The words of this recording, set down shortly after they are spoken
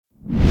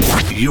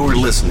You're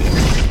listening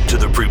to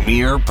the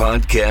Premier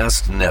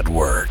Podcast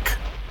Network.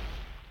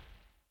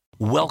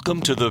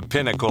 Welcome to the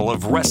pinnacle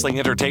of wrestling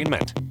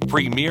entertainment,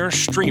 Premier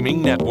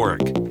Streaming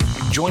Network.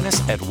 Join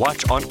us at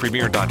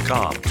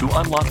watchonpremier.com to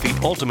unlock the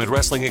ultimate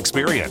wrestling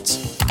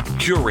experience.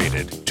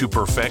 Curated to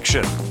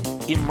perfection.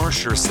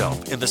 Immerse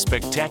yourself in the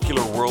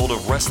spectacular world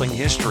of wrestling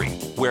history,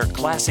 where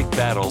classic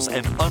battles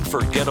and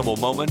unforgettable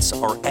moments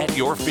are at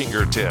your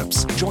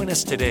fingertips. Join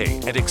us today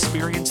and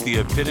experience the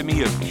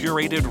epitome of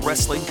curated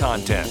wrestling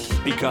content.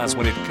 Because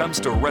when it comes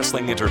to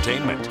wrestling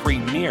entertainment,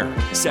 Premier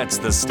sets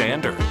the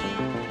standard.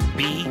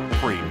 Be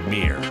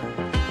Premier.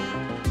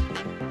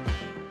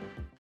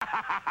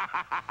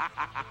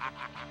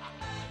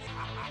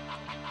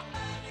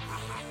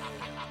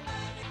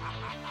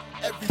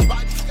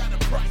 Everybody's got a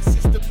price,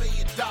 it's the $1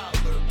 million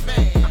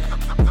man.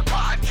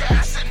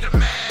 Podcast in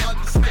demand.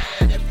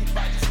 Understand,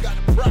 everybody's got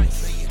a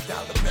price. $1 million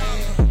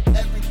man.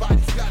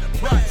 Everybody's got a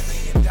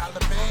price. $1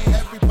 million man.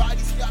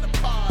 Everybody's got a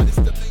pod, it's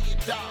the $1 million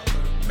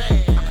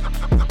man.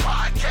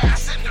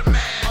 Podcast in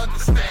demand.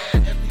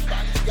 Understand,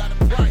 everybody's got a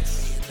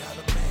price. $1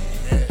 million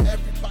man.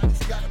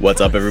 Everybody's got a price.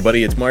 What's up,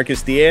 everybody? It's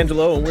Marcus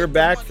D'Angelo, and we're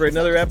back for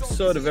another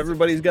episode of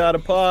Everybody's Got a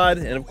Pod.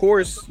 And of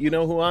course, you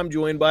know who I'm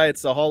joined by.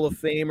 It's the Hall of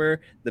Famer,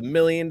 the $1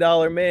 million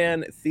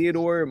man,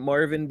 Theodore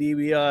Marvin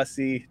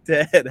DiBiase.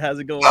 Ted, how's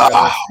it going?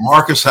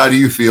 Marcus, how do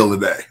you feel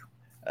today?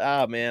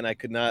 Man, I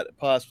could not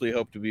possibly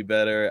hope to be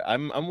better.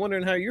 I'm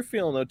wondering how you're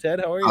feeling, though, Ted.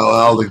 How are you?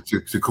 Well,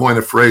 to coin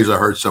a phrase I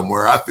heard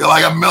somewhere, I feel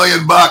like $1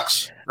 million.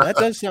 That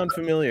does sound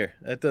familiar.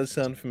 Yeah, it does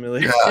sound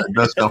familiar.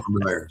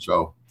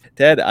 So,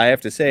 Ted, I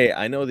have to say,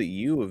 I know that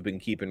you have been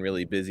keeping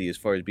really busy as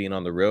far as being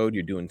on the road.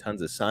 You're doing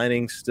tons of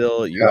signings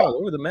still. You're all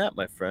over the map,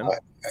 my friend.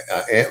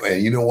 I am,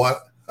 and you know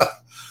what?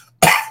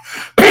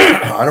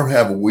 I don't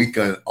have a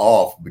weekend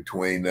off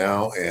between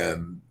now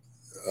and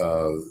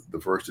the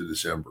 1st of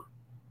December.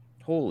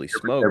 Holy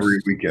smokes. Every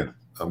weekend,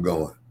 I'm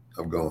going.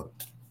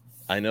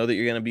 I know that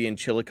you're going to be in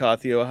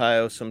Chillicothe,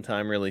 Ohio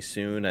sometime really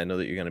soon. I know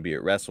that you're going to be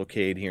at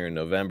WrestleCade here in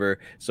November.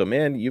 So,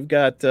 man, you've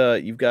got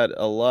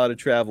a lot of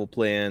travel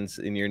plans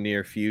in your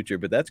near future.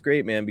 But that's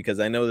great, man, because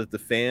I know that the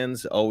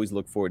fans always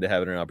look forward to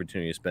having an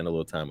opportunity to spend a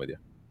little time with you.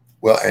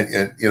 Well,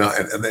 and you know,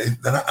 and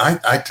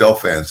I tell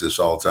fans this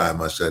all the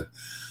time. I said,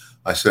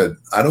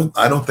 I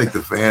don't think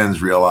the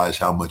fans realize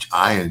how much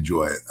I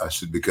enjoy it. I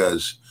said,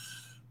 because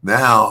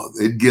now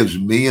it gives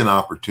me an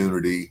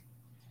opportunity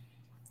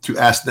to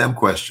ask them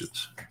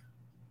questions.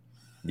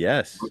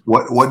 Yes.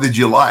 What did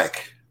you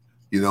like?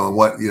 And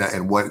what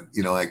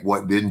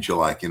didn't you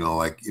like? In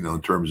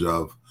terms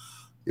of,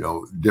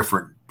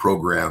 different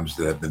programs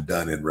that have been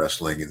done in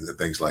wrestling and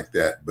things like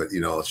that. But,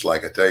 it's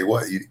like, I tell you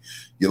what,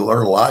 you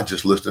learn a lot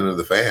just listening to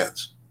the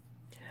fans,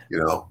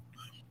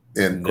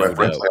 and quite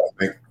frankly, I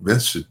think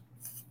Vince should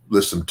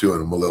listen to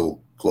them a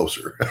little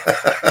closer.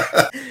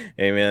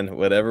 Hey, man,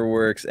 whatever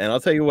works. And I'll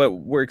tell you what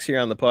works here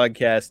on the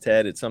podcast,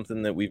 Ted. It's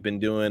something that we've been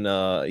doing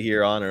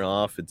here on and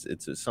off.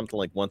 It's something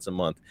like once a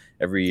month.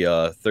 Every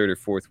third or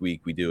fourth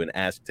week, we do an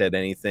Ask Ted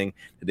Anything.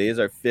 Today is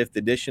our 5th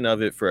edition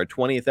of it for our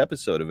 20th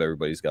episode of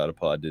Everybody's Got a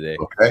Pod today.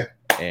 Okay.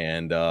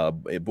 And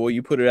boy,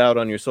 you put it out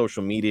on your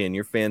social media and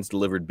your fans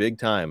delivered big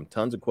time.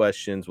 Tons of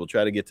questions. We'll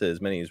try to get to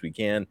as many as we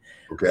can.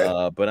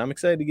 Okay. But I'm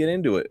excited to get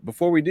into it.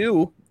 Before we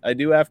do, I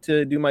do have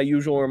to do my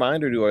usual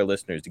reminder to our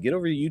listeners to get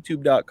over to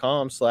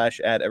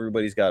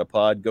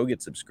youtube.com/@everybody's-got-a-pod. Go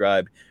get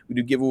subscribed. We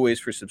do giveaways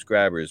for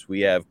subscribers.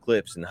 We have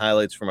clips and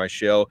highlights from our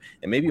show.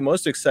 And maybe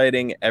most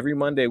exciting, every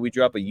Monday we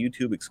drop a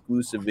YouTube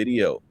exclusive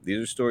video.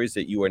 These are stories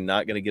that you are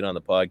not going to get on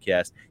the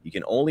podcast. You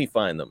can only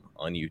find them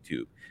on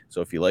YouTube.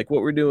 So if you like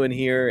what we're doing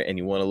here and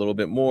you want a little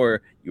bit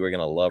more, you are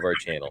going to love our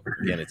channel.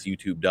 Again, it's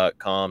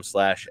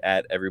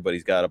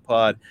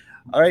youtube.com/@everybody's-got-a-pod.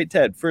 All right,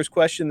 Ted, first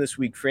question this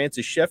week.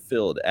 Francis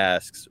Sheffield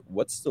asks,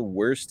 what's the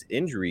worst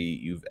injury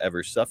you've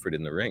ever suffered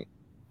in the ring?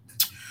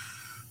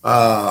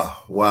 Wow.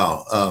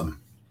 Well,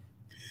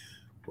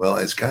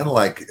 it's kind of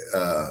like,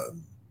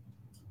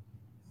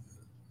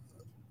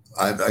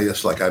 I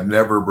guess, like I've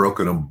never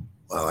broken a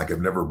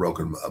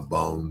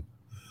bone,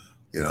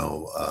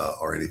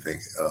 or anything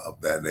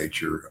of that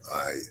nature.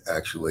 I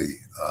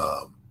actually,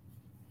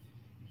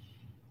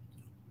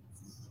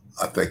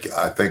 I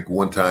think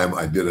one time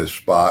I did a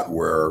spot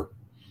where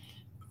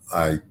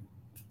I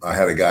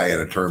had a guy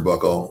in a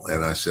turnbuckle,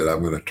 and I said,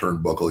 I'm going to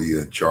turnbuckle you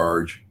in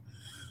charge,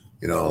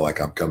 like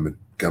I'm coming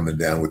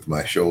down with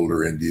my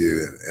shoulder into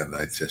you. And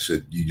I just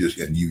said,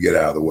 you get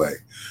out of the way.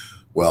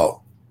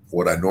 Well,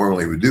 what I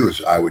normally would do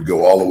is I would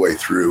go all the way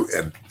through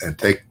and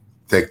take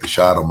the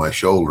shot on my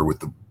shoulder with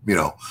the,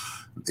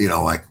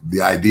 like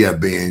the idea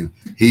being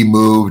he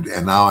moved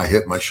and now I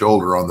hit my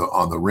shoulder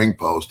on the ring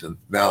post and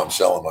now I'm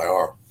selling my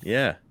arm.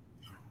 Yeah.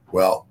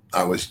 Well,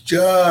 I was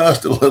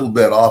just a little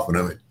bit off and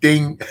I went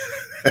ding.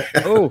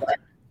 Oh.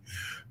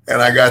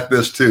 And I got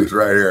this tooth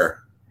right here.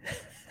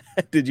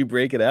 Did you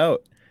break it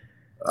out?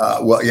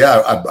 Well,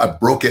 yeah, I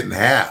broke it in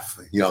half.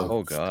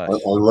 Oh gosh. I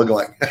look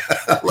like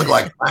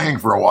Fang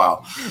for a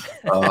while.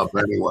 But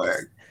anyway,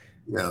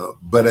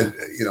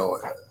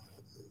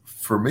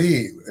 for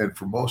me and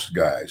for most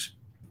guys,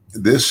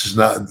 this is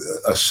not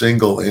a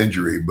single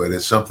injury, but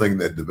it's something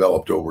that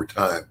developed over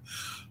time.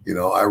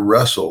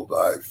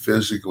 I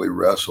physically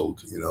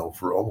wrestled,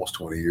 for almost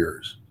 20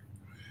 years.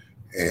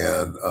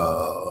 And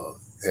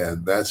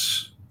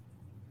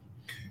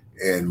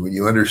when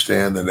you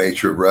understand the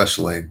nature of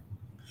wrestling,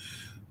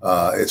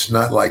 it's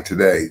not like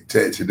today.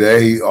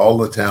 Today, all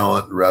the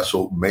talent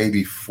wrestle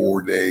maybe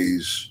 4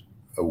 days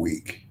a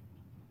week.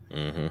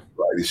 Mm-hmm.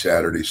 Friday,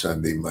 Saturday,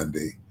 Sunday,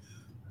 Monday.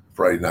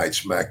 Friday night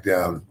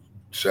SmackDown,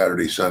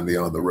 Saturday, Sunday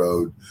on the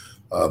road,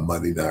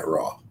 Monday Night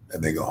Raw,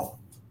 and they go home.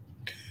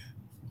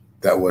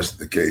 That wasn't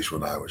the case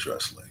when I was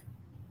wrestling.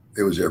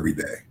 It was every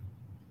day.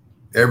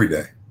 Every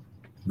day.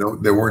 No,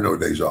 there were no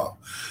days off.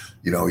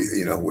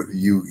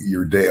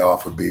 Your day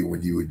off would be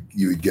when you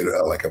would get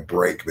like a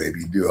break,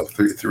 maybe. You do a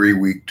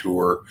 3-week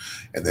tour,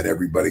 and then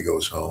everybody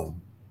goes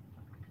home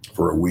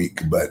for a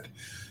week. But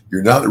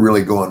you're not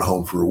really going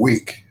home for a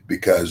week,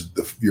 because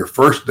your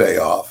first day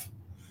off,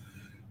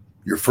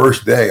 you're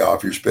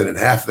spending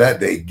half that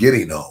day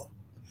getting home.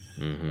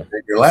 Mm-hmm.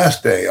 And your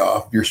last day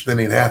off, you're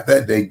spending half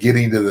that day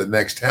getting to the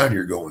next town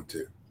you're going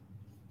to.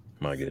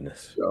 My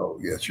goodness. So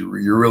yes,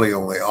 you're really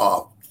only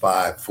off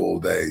 5 full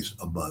days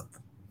a month.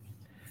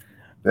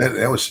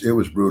 It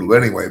was brutal.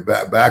 But anyway,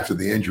 back to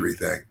the injury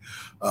thing.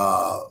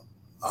 I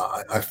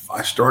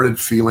started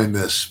feeling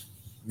this,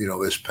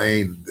 this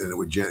pain, and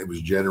it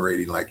was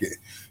generating like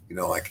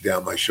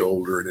down my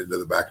shoulder and into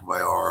the back of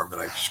my arm,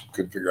 and I just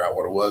couldn't figure out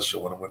what it was.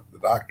 So when I went to the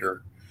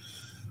doctor,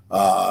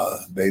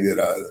 they did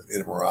an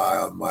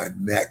MRI on my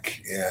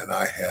neck, and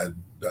I had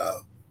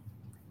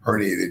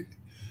herniated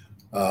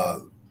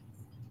the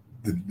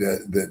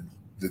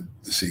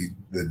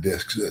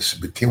discs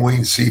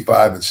between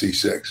C5 and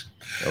C6.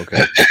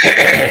 Okay.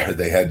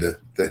 They had to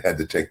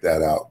take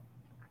that out,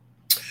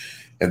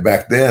 and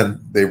back then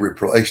they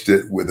replaced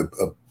it with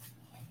a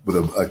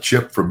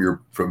chip from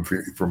your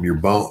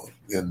bone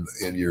in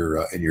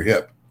your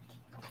hip,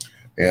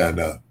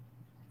 and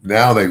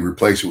now they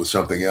replace it with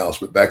something else.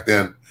 But back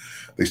then,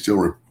 they still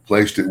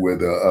replaced it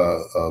with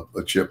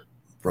a chip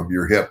from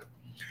your hip,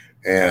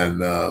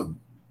 and that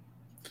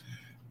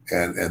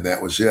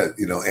was it.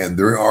 And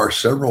there are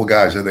several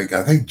guys. I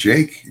think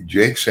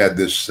Jake's had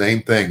this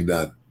same thing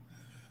done.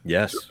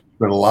 Yes. There's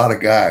been a lot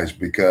of guys,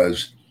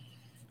 because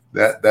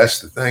that's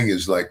the thing,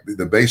 is like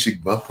the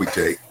basic bump we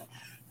take.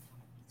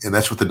 And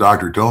that's what the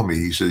doctor told me.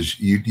 He says,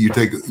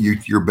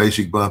 your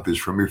basic bump is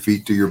from your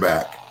feet to your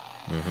back.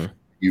 Mm-hmm.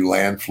 You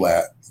land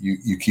flat.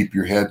 You keep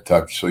your head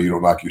tucked so you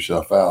don't knock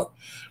yourself out.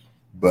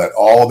 But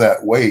all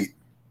that weight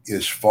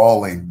is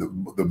falling.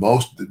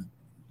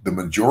 The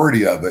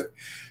majority of it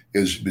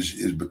is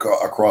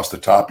across the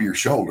top of your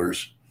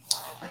shoulders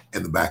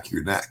and the back of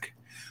your neck.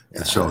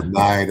 And so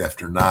night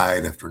after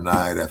night after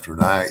night after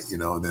night,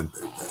 and then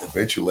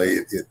eventually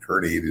it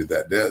herniated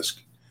that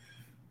disc,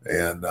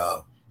 and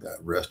that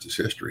rest is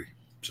history.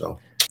 So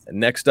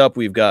next up,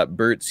 we've got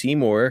Bert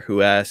Seymour,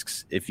 who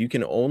asks, if you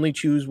can only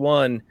choose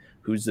one,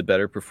 who's the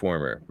better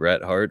performer,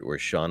 Bret Hart or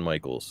Shawn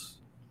Michaels?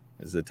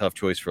 This is a tough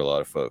choice for a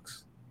lot of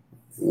folks.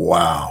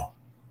 Wow.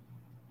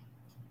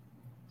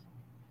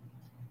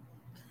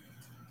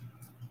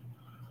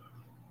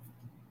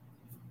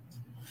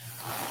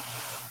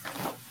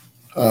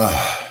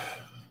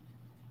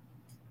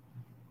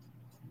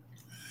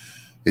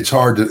 It's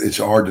hard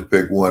to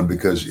pick one,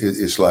 because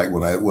it's like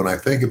when I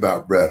think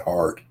about Bret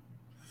Hart,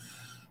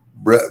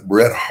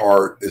 Bret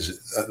Hart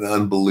is an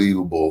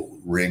unbelievable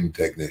ring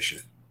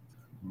technician,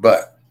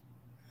 but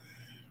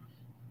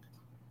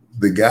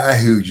the guy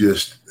who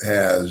just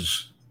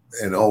has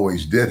and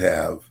always did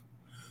have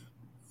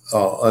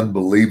an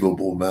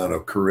unbelievable amount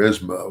of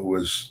charisma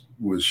was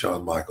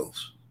Shawn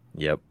Michaels.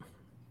 Yep.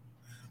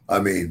 I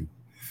mean,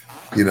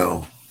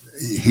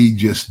 he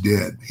just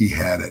did. He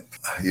had it.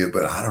 Yeah,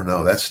 but I don't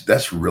know.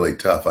 That's really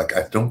tough. Like,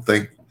 I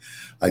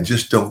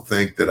just don't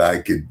think that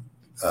I could,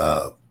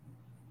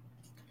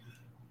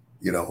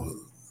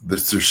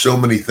 there's so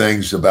many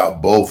things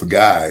about both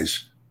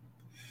guys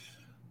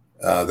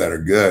that are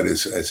good.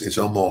 It's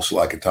almost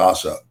like a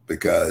toss up,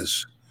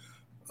 because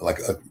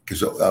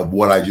of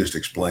what I just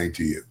explained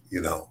to you,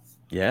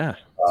 Yeah.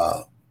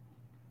 I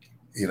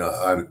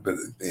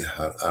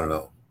don't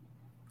know.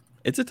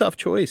 It's a tough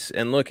choice.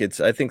 And look,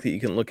 I think that you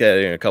can look at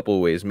it in a couple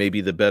of ways.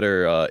 Maybe the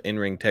better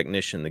in-ring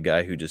technician, the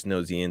guy who just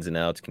knows the ins and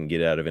outs, can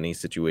get out of any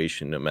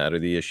situation, no matter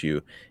the issue,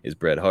 is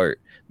Bret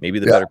Hart. Maybe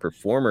the better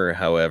performer,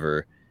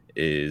 however,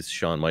 is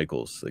Shawn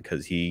Michaels,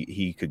 because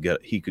he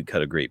could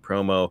cut a great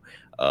promo.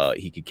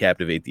 He could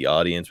captivate the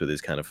audience with his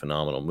kind of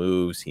phenomenal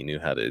moves. He knew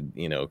how to,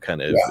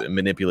 kind of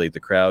manipulate the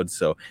crowd.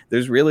 So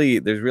there's really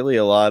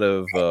a lot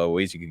of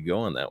ways you could go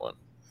on that one.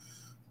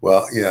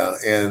 Well, yeah,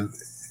 and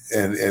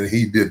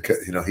he did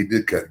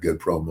cut good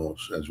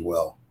promos as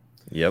well.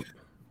 Yep.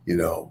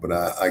 But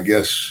I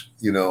guess,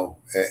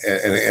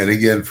 and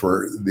again,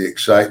 for the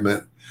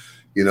excitement,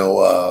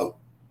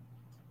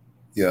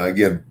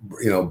 again,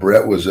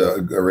 Bret was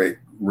a great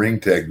ring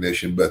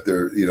technician, but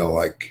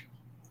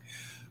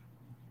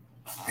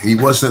he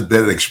wasn't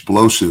that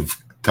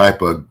explosive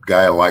type of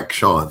guy like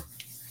Shawn.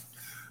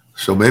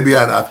 So maybe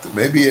I'd have to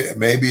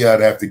maybe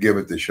I'd have to give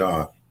it to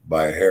Sean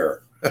by a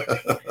hair.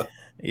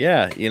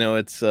 Yeah,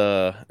 it's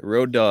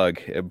Road Dogg.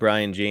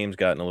 Brian James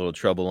got in a little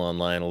trouble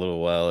online a little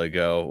while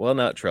ago. Well,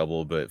 not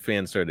trouble, but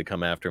fans started to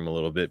come after him a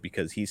little bit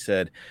because he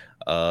said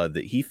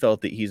that he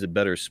felt that he's a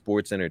better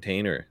sports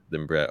entertainer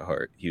than Bret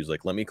Hart. He was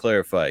like, let me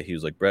clarify. He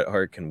was like, Bret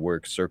Hart can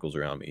work circles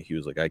around me. He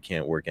was like, I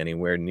can't work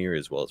anywhere near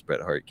as well as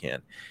Bret Hart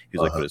can. He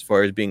was like, but as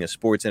far as being a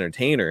sports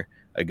entertainer,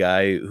 a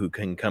guy who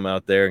can come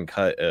out there and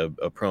cut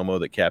a promo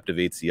that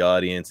captivates the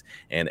audience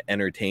and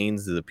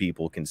entertains the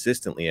people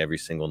consistently every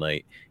single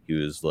night. He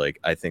was like,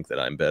 I think that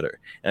I'm better.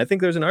 And I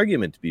think there's an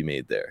argument to be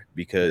made there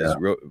because,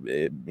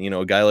 a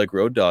guy like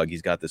Road Dogg,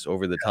 he's got this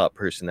over the top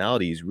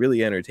personality. He's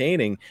really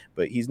entertaining,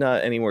 but he's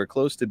not anywhere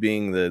close to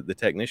being the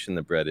technician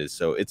that Bret is.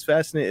 So it's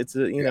fascinating. It's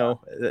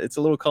it's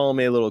a little column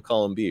A, a little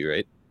column B,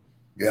 right?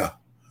 Yeah.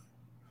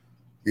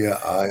 Yeah.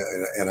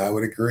 I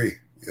would agree,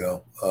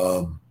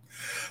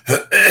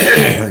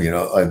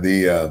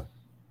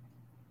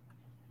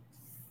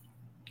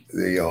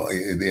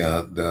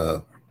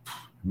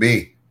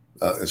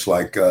 it's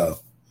like, I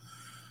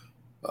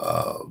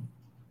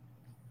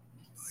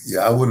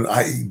wouldn't,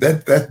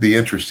 that'd be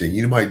interesting.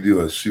 You might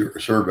do a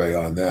survey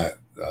on that,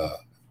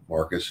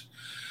 Marcus,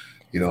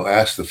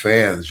 ask the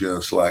fans,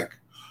 it's like,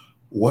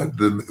 what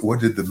did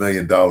the $1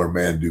 Million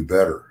Man do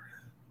better?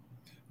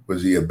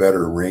 Was he a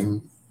better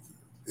ring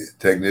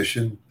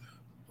technician,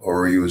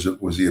 or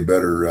was he a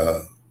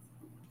better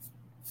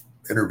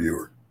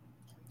interviewer?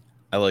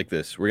 I like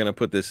this. We're going to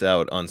put this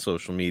out on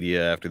social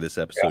media after this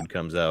episode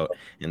comes out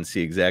and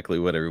see exactly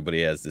what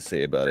everybody has to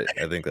say about it.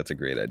 I think that's a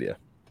great idea.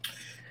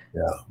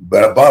 Yeah.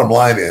 But bottom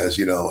line is,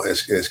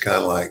 it's kind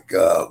of like,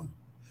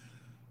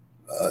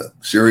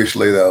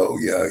 seriously though,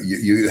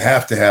 you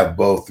have to have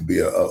both to be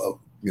and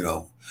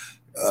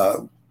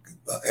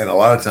a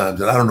lot of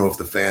times, and I don't know if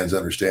the fans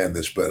understand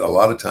this, but a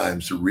lot of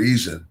times the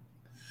reason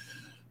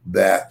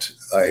that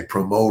a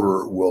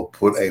promoter will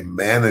put a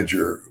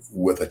manager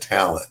with a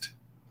talent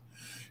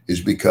is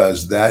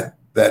because that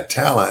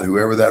talent,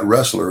 whoever that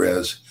wrestler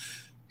is,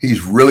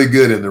 he's really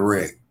good in the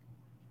ring,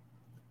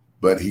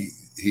 but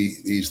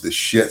he's the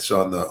shits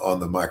on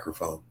the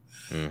microphone.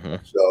 Mm-hmm.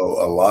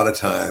 So a lot of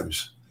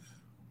times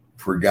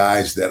for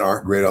guys that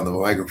aren't great on the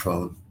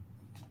microphone,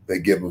 they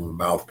give them a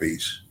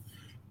mouthpiece,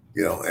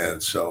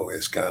 and so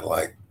it's kind of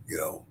like,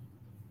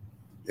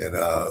 and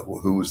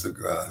who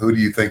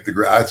do you think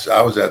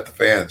I was at the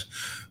fans,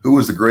 who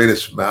was the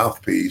greatest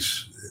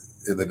mouthpiece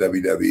in the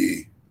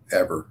WWE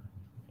ever?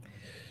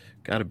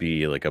 Got to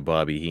be like a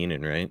Bobby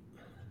Heenan, right?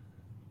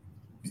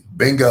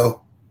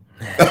 Bingo.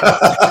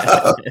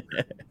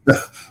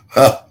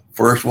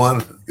 First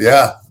one.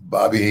 Yeah.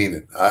 Bobby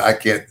Heenan. I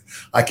can't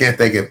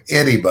think of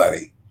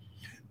anybody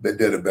that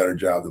did a better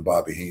job than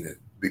Bobby Heenan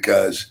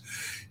because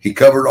he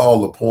covered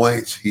all the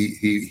points.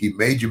 He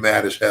made you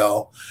mad as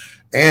hell,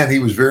 and he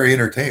was very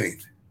entertaining.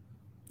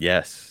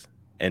 Yes.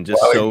 And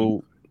just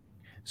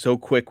so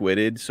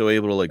quick-witted, so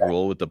able to like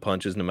roll with the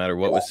punches no matter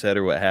what was said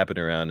or what happened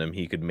around him.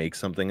 He could make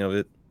something of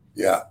it.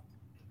 Yeah.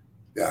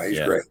 Yeah, he's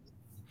great.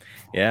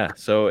 Yeah,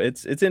 so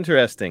it's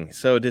interesting.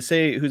 So to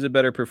say who's a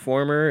better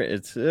performer,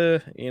 it's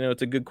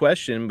it's a good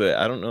question, but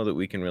I don't know that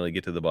we can really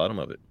get to the bottom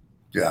of it.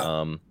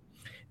 Yeah.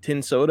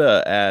 Tin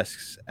Soda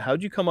asks,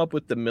 how'd you come up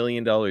with the $1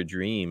 Million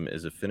Dream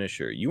as a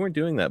finisher? You weren't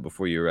doing that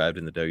before you arrived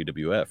in the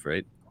WWF,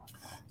 right?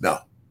 No.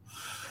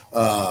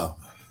 It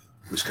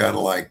was kind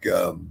of like,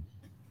 I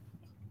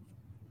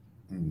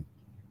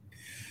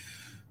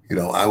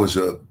was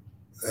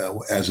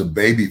as a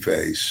baby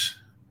face,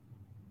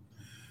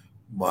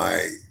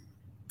 my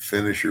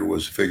finisher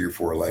was figure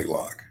 4 leg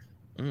lock.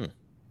 And,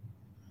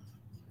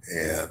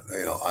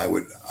 I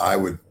would,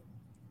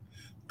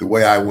 the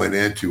way I went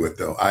into it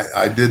though,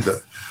 I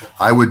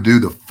would do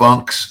the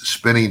Funk's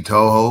spinning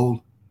toe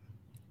hold.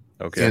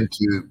 Okay.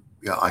 Into,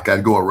 like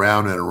I'd go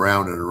around and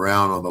around and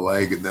around on the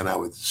leg, and then I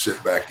would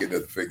sit back into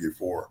the figure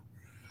 4.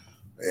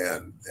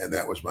 And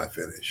that was my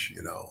finish,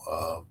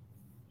 but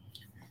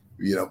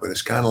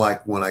it's kind of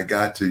like when I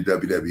got to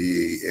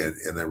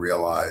WWE and I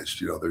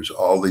realized, there's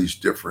all these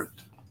different,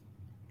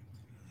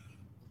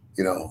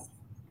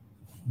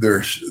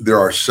 there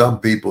are some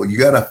people you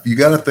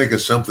gotta think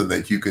of something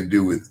that you can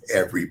do with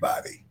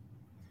everybody.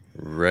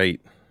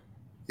 Right.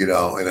 And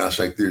I was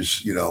like,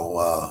 there's, there's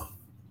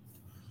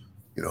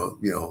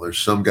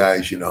some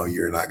guys,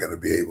 you're not going to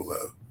be able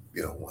to,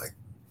 like,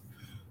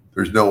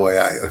 there's no way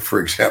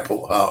for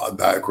example,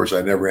 of course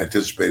I never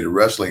anticipated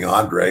wrestling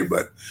Andre,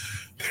 but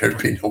there'd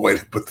be no way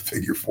to put the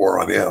figure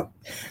 4 on him.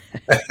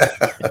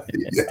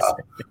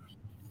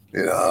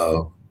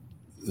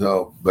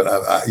 So, but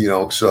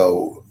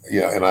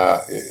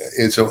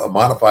it's a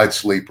modified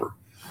sleeper,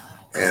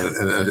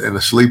 and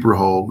a sleeper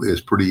hold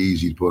is pretty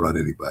easy to put on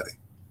anybody.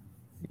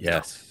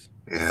 Yes.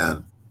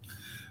 And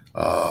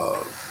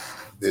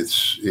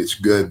it's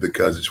good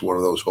because it's one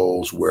of those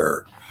holes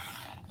where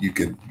you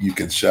can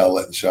sell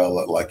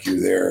it like you're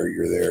there,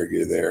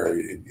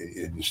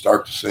 and you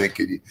start to sink,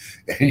 and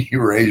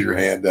you raise your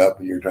hand up,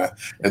 and you're trying,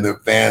 and the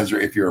fans are,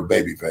 if you're a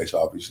baby face,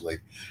 obviously,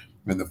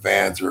 and the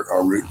fans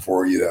are rooting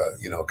for you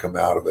to come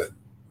out of it.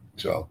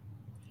 So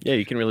Yeah,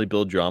 you can really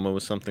build drama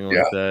with something like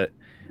yeah, that.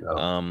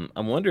 yeah,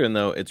 I'm wondering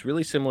though, it's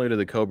really similar to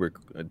the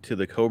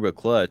Cobra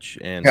Clutch,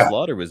 and yeah.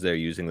 Slaughter was there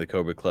using the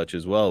Cobra Clutch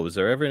as well. Was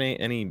there ever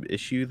any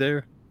issue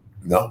there?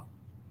 No,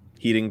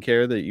 He didn't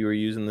care that you were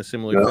using the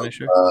similar no.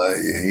 finisher?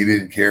 He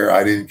didn't care.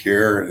 I didn't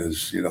care. And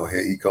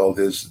he called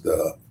his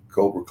the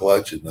Cobra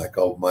Clutch, and I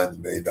called mine the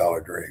 $1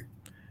 Million Dream.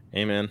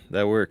 Hey man,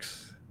 that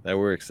works. That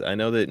works. I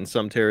know that in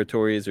some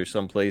territories or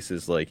some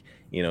places, like,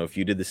 if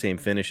you did the same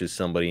finish as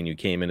somebody and you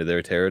came into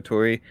their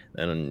territory,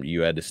 then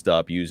you had to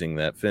stop using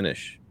that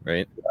finish,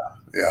 right?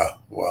 Yeah.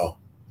 Well,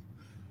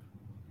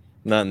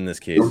 Not in this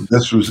case.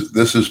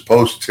 this is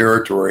post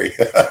territory.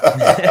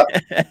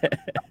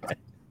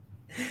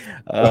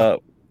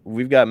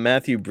 We've got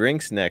Matthew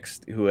Brinks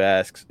next, who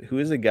asks, who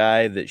is a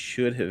guy that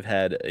should have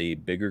had a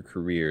bigger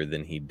career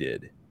than he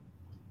did?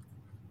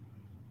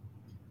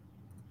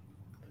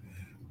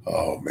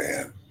 Oh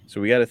man.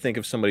 So we got to think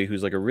of somebody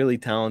who's like a really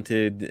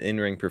talented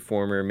in-ring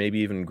performer, maybe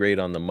even great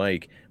on the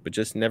mic, but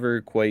just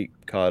never quite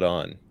caught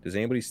on. Does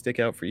anybody stick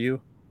out for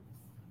you?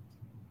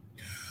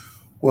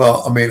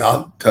 Well, I mean,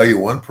 I'll tell you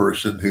one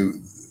person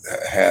who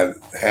had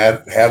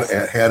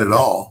it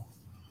all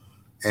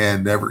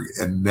and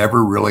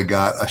never really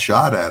got a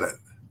shot at it.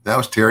 That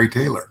was Terry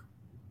Taylor.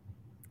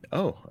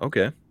 Oh,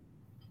 okay.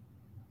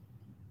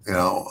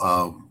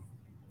 I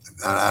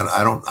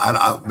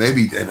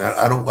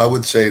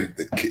would say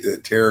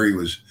that Terry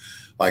was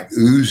like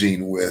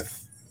oozing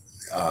with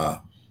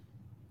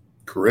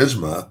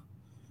charisma,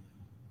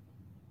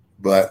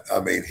 but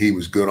I mean, he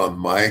was good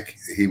on mic.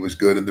 He was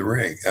good in the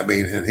ring. I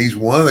mean, and he's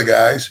one of the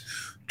guys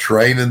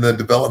training the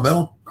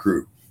developmental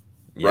crew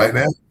right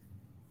now.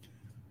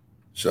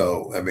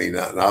 So, I mean,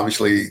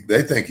 obviously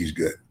they think he's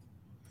good.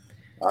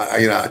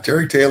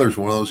 Terry Taylor's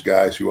one of those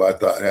guys who I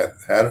thought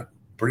had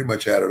pretty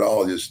much had it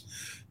all, just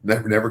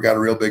never got a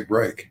real big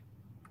break.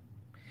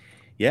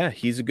 Yeah,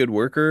 he's a good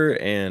worker,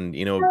 and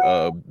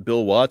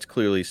Bill Watts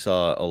clearly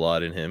saw a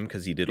lot in him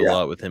because he did a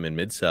lot with him in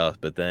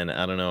Mid-South. But then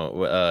I don't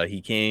know,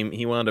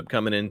 he wound up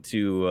coming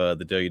into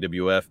the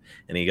WWF,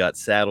 and he got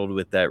saddled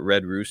with that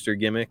Red Rooster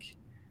gimmick.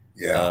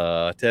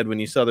 Yeah, Ted, when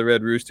you saw the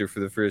Red Rooster for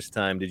the first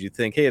time, did you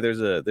think, hey, there's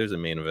a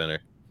main eventer?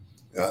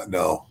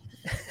 No.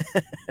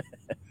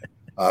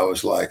 I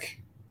was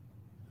like,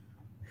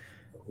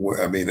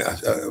 I mean,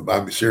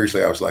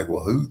 seriously, I was like,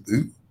 well,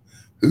 who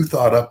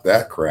thought up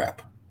that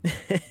crap?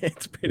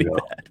 It's pretty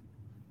bad.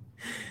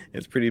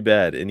 It's pretty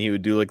bad. And he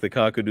would do like the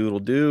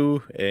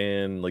cock-a-doodle-doo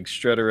and like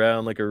strut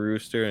around like a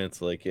rooster. And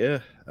it's like, yeah,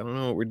 I don't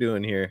know what we're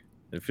doing here.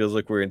 It feels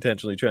like we're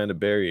intentionally trying to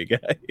bury a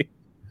guy.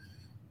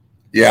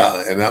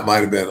 Yeah, and that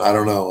might have been, I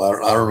don't know.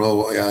 I don't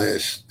know.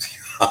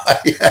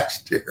 I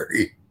asked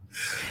Terry.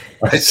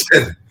 I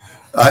said,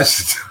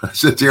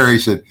 Terry, he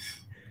said,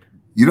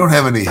 you don't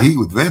have any heat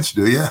with Vince,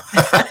 do you?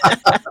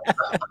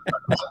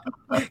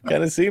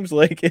 Kind of seems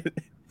like it.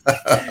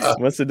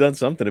 Must have done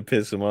something to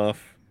piss him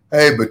off.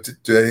 Hey, but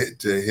to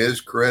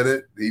his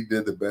credit, he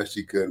did the best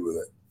he could with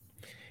it.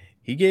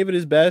 He gave it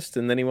his best,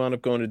 and then he wound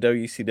up going to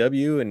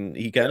WCW, and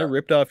he kind of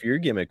ripped off your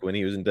gimmick when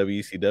he was in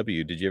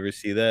WCW. Did you ever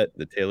see that?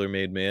 The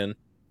tailor-made man?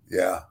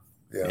 Yeah.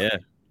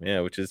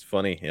 Which is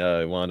funny.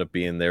 It wound up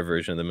being their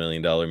version of the $1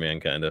 Million Man,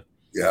 kind of.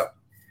 Yeah.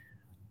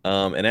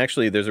 And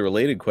actually, there's a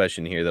related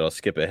question here that I'll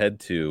skip ahead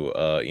to,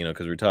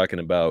 because we're talking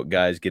about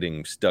guys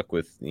getting stuck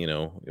with,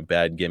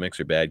 bad gimmicks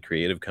or bad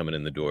creative coming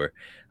in the door.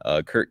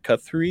 Kurt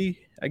Guthrie,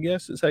 I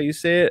guess is how you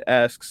say it,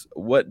 asks,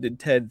 what did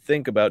Ted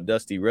think about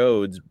Dusty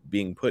Rhodes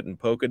being put in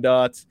polka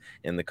dots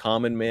and the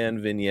Common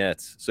Man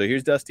vignettes? So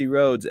here's Dusty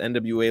Rhodes,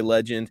 NWA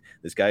legend,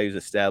 this guy who's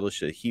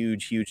established a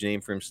huge, huge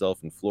name for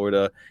himself in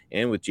Florida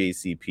and with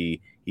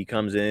JCP. He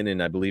comes in,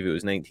 and I believe it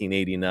was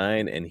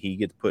 1989, and he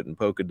gets put in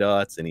polka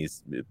dots, and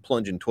he's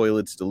plunging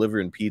toilets,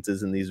 delivering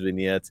pizzas in these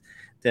vignettes.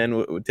 Ted,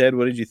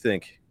 what did you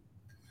think?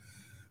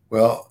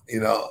 Well,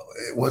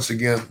 once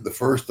again, the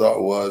first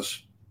thought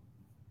was,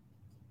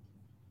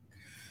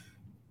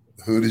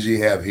 who does he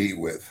have heat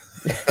with?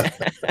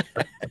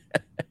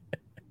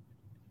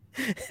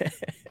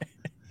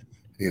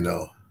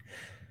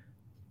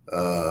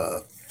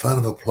 Son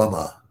of a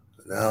plumber.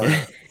 Now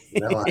I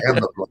am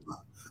the plumber.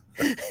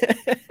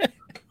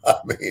 I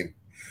mean,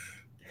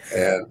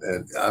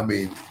 and I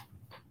mean,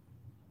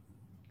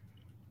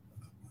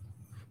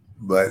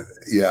 but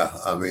yeah,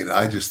 I mean,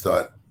 I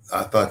thought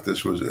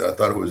it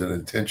was an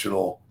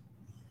intentional,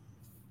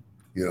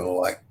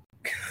 like,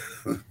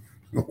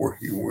 we're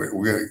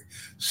going to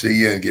see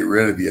you and get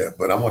rid of you.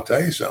 But I'm going to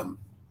tell you something.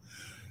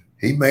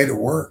 He made it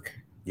work.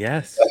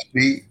 Yes.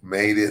 He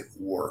made it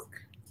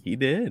work. He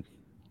did.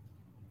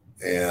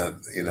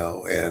 And,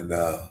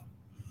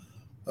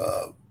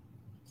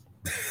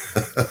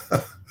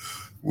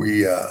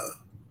 we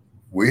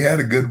had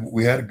a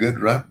good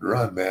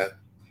run, man.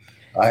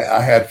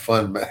 I had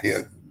fun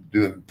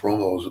doing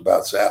promos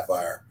about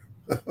Sapphire.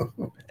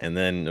 And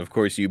then, of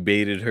course, you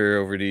baited her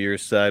over to your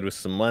side with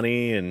some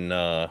money, and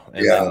Yeah.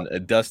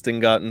 then Dustin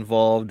got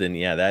involved, and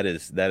yeah, that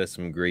is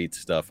some great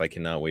stuff. I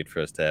cannot wait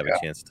for us to have Yeah.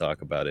 a chance to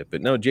talk about it.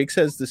 But no, Jake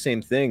says the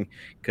same thing,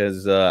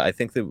 because I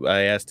think that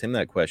I asked him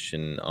that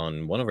question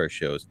on one of our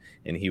shows,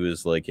 and he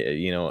was like,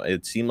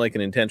 it seemed like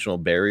an intentional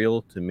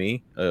burial to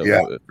me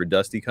Yeah. for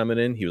Dusty coming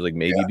in. He was like,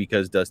 maybe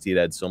because Dusty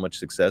had so much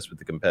success with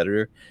the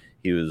competitor,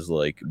 he was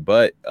like,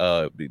 but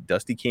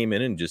Dusty came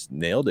in and just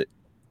nailed it.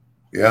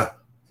 Yeah.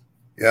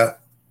 Yeah.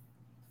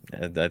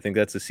 I think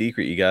that's a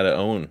secret. You got to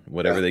own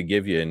whatever Yeah. they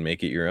give you and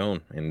make it your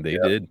own, and they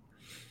Yeah. did.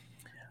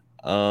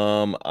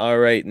 All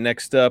right,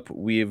 next up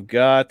we've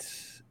got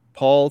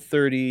Paul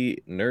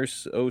 30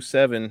 Nurse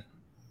 07.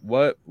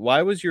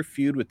 Why was your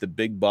feud with the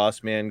Big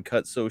Boss Man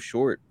cut so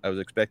short? I was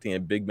expecting a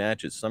big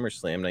match at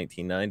SummerSlam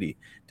 1990.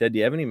 Ted, do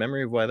you have any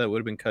memory of why that would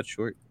have been cut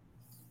short?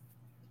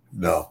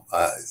 No,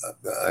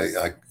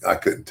 I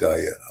couldn't tell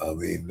you. I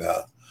mean,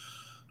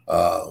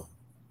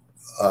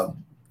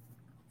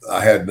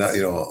 I had not,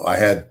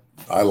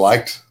 I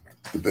liked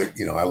the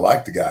big, I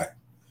liked the guy,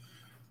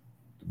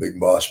 the Big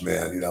Boss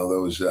Man. There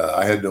was,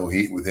 I had no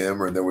heat with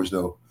him, or there was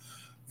no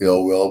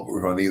ill will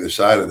on either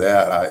side of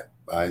that.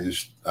 I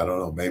don't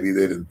know. Maybe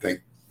they didn't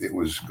think it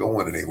was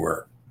going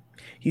anywhere.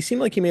 He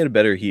seemed like he made a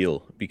better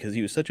heel because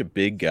he was such a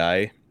big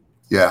guy.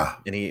 Yeah.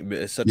 And he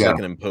is such like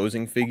an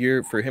imposing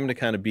figure. For him to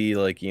kind of be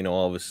like,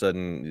 all of a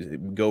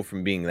sudden go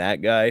from being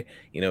that guy,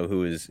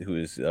 who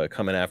is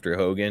coming after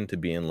Hogan, to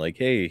being like,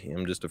 hey,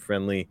 I'm just a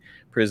friendly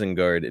prison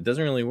guard. It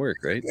doesn't really work,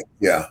 right?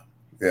 Yeah.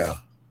 Yeah.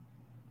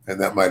 And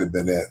that might have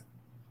been it.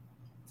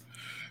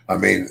 I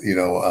mean,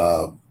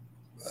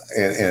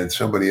 and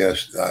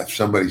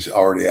somebody's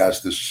already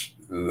asked this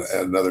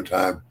another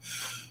time.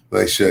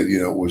 They said,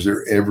 was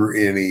there ever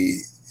any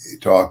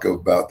talk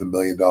about the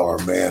 $1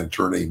 Million Man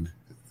turning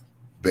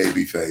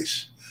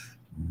babyface?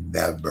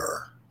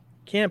 Never.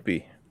 Can't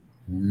be.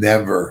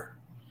 Never.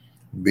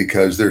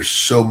 Because there's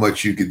so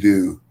much you could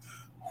do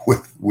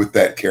with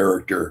that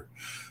character,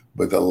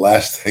 but the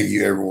last thing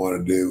you ever want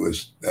to do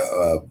is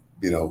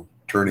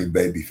turning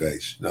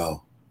babyface.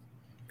 No.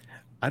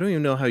 I don't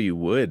even know how you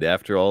would,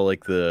 after all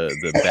like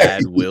the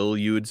bad will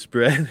you would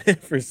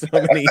spread for so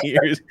many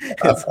years.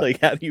 It's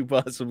like, how do you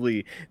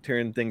possibly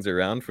turn things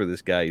around for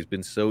this guy? He's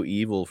been so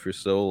evil for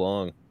so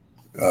long.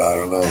 I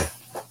don't know.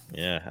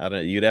 Yeah,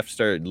 you'd have to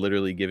start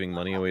literally giving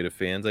money away to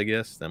fans, I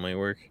guess. That might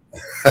work.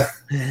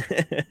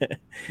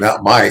 That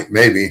might,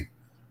 maybe.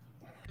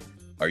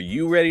 Are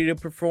you ready to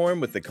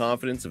perform with the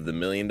confidence of the $1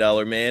 Million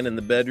Man in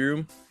the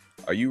bedroom?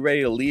 Are you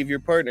ready to leave your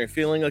partner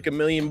feeling like $1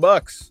 million?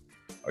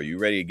 Are you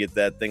ready to get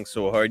that thing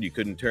so hard you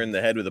couldn't turn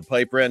the head with a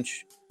pipe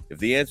wrench? If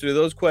the answer to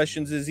those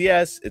questions is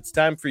yes, it's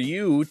time for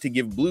you to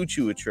give Blue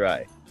Chew a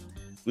try.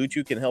 Blue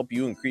Chew can help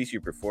you increase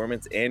your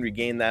performance and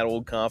regain that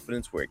old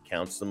confidence where it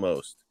counts the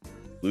most.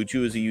 Blue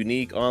Chew is a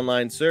unique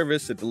online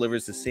service that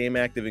delivers the same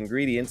active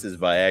ingredients as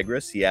Viagra,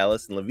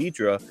 Cialis, and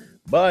Levitra,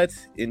 but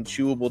in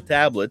chewable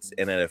tablets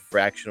and at a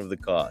fraction of the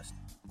cost.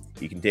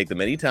 You can take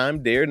them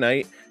anytime, day or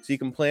night, so you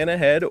can plan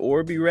ahead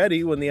or be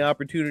ready when the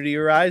opportunity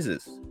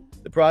arises.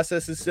 The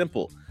process is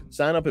simple.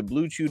 Sign up at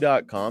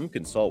BlueChew.com,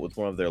 consult with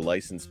one of their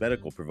licensed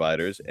medical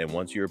providers, and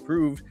once you're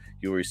approved,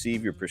 you'll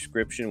receive your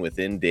prescription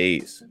within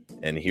days.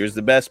 And here's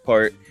the best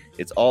part.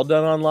 It's all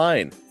done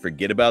online.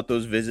 Forget about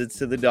those visits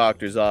to the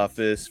doctor's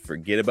office.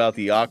 Forget about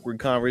the awkward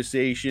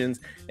conversations,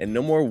 and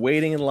no more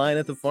waiting in line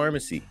at the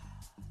pharmacy.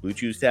 Blue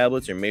Chew's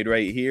tablets are made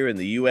right here in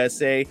the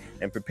USA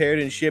and prepared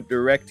and shipped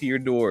direct to your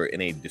door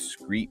in a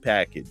discreet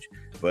package.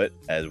 But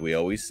as we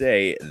always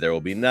say, there will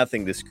be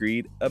nothing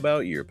discreet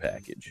about your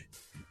package.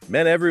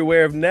 Men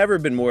everywhere have never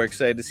been more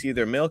excited to see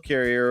their mail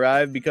carrier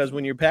arrive, because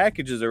when your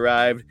package has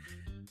arrived,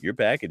 your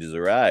package has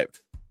arrived.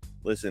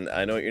 Listen,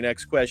 I know what your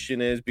next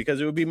question is,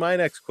 because it would be my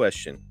next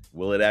question.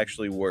 Will it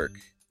actually work?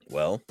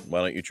 Well, why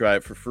don't you try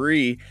it for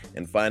free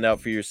and find out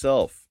for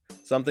yourself?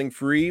 Something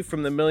free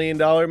from the $1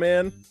 Million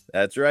Man?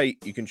 That's right.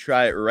 You can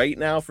try it right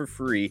now for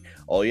free.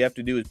 All you have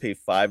to do is pay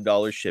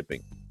 $5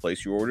 shipping.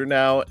 Place your order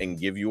now and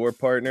give your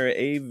partner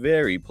a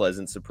very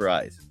pleasant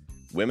surprise.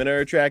 Women are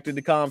attracted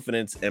to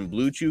confidence, and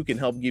Blue Chew can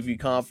help give you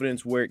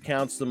confidence where it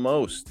counts the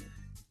most.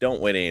 Don't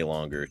wait any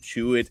longer.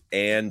 Chew it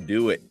and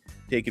do it.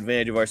 Take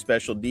advantage of our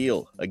special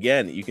deal.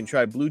 Again, you can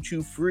try Blue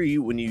Chew free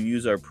when you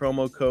use our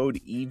promo code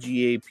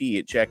EGAP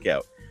at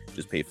checkout.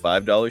 Just pay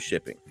 $5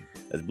 shipping.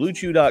 That's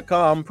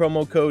BlueChew.com,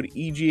 promo code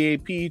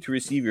EGAP to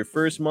receive your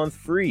first month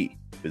free.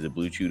 Visit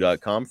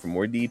BlueChew.com for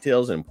more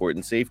details and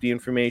important safety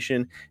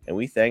information. And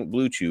we thank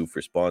Blue Chew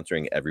for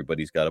sponsoring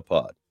Everybody's Got a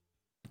Pod.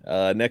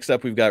 Next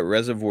up, we've got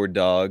Reservoir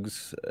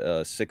Dogs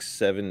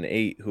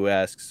 678, who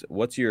asks,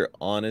 what's your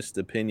honest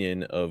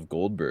opinion of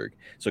Goldberg?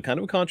 So kind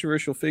of a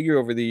controversial figure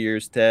over the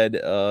years, Ted.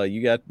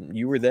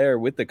 You were there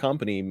with the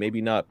company,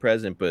 maybe not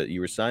present, but you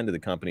were signed to the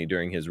company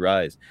during his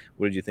rise.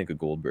 What did you think of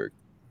Goldberg?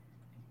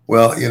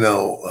 Well,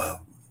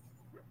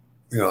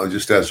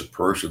 just as a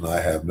person, I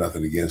have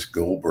nothing against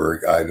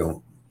Goldberg. I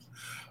don't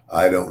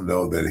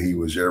know that he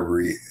was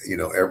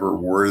ever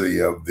worthy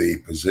of the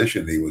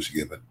position he was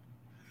given.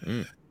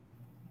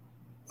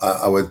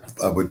 I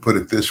would put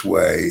it this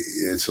way.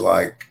 It's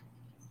like,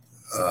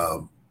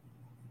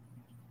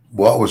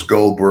 what was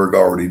Goldberg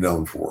already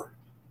known for?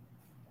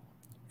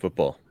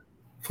 Football.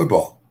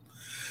 Football.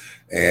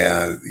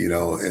 And,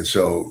 and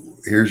so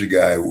here's a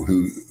guy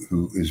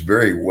who is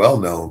very well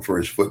known for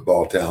his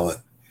football talent.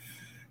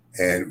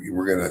 And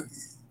we're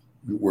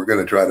going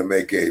to try to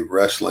make a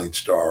wrestling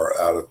star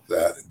out of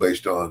that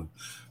based on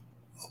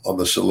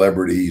the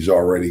celebrity he's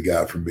already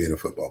got from being a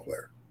football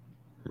player.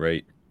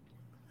 Right.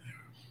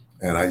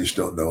 And I just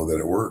don't know that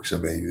it works. I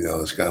mean,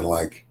 it's kind of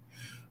like,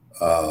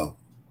 I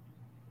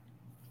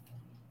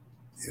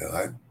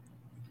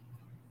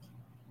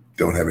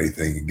don't have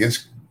anything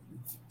against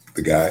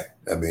the guy.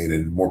 I mean,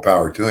 and more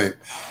power to him.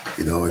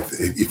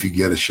 If you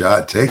get a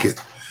shot, take it.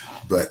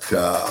 But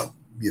I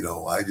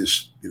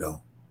just,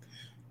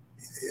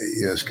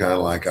 it's kind of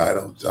like I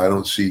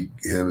don't see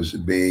him as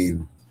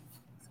being,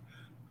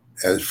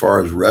 as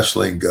far as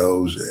wrestling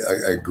goes,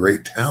 a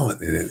great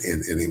talent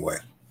in any way.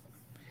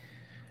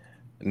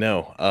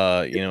 No,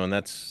 and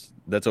that's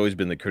always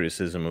been the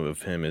criticism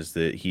of him, is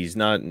that he's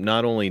not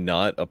only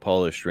not a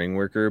polished ring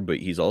worker, but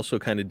he's also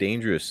kind of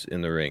dangerous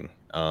in the ring.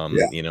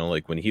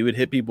 Like when he would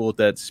hit people with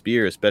that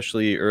spear,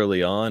 especially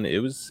early on,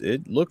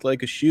 it looked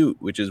like a shoot,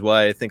 which is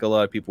why I think a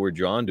lot of people were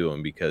drawn to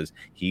him, because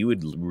he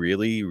would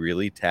really,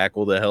 really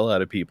tackle the hell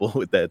out of people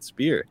with that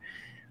spear.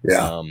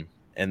 Yeah.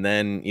 And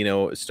then,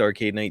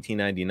 Starrcade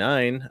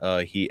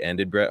 1999, he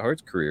ended Bret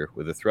Hart's career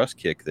with a thrust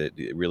kick that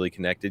really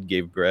connected,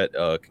 gave Bret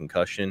a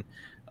concussion,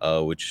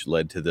 which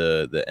led to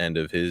the end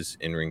of his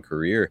in-ring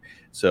career.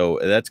 So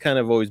that's kind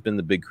of always been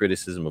the big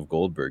criticism of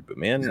Goldberg. But,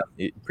 man,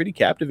 pretty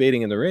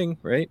captivating in the ring,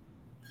 right?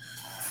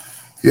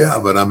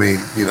 Yeah, but, I mean,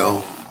 you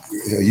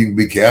can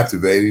be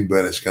captivating,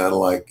 but it's kind of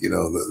like,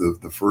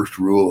 the first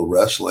rule of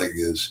wrestling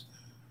is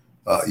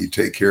you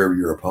take care of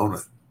your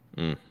opponent.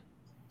 Mm.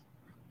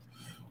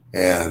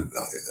 And,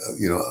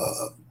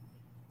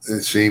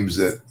 it seems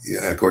that,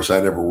 of course, I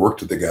never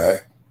worked with the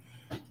guy,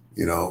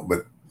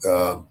 but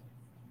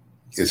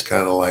it's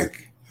kind of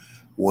like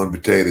 1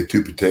 potato,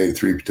 2 potato,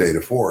 3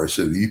 potato, 4. I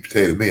said, you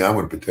potato me, I'm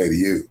going to potato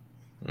you.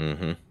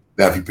 Mm-hmm.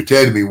 Now, if you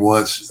potato me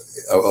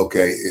once,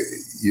 okay,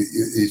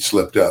 it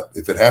slipped up.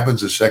 If it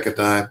happens a second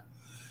time,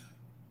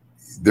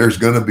 there's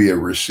going to be a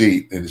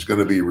receipt, and it's going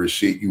to be a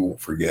receipt you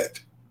won't forget.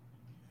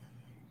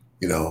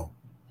 Yeah.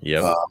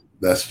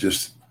 That's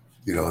just,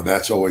 and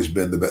that's always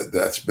been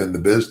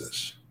the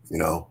business,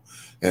 and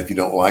if you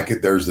don't like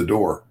it, there's the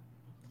door.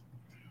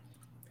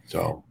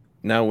 So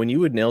now, when you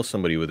would nail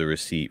somebody with a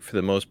receipt, for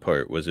the most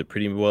part, was it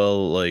pretty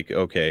well like,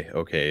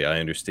 okay, I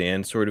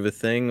understand sort of a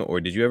thing? Or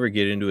did you ever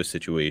get into a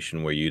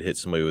situation where you'd hit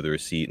somebody with a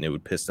receipt and it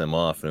would piss them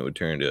off and it would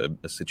turn into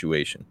a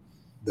situation?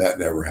 That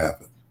never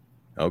happened.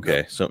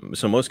 Okay. No.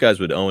 So most guys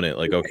would own it.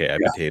 Like, okay, I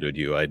potatoed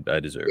you. I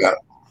deserve it.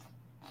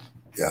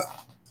 Yeah.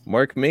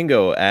 Mark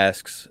Mingo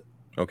asks,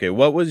 okay,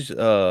 what was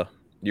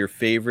your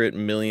favorite $1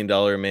 Million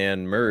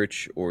Man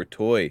merch or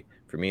toy?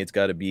 For me, it's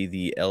got to be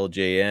the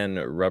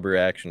LJN rubber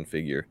action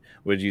figure.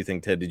 What did you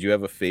think, Ted? Did you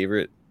have a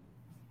favorite?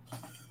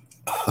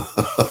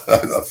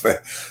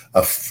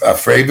 a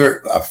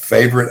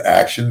favorite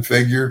action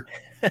figure?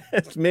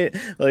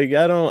 Like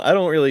I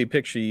don't really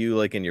picture you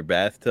like in your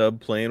bathtub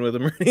playing with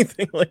them or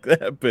anything like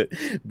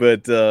that.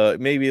 But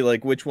maybe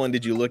like which one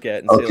did you look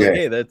at and say like,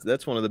 hey,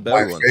 that's one of the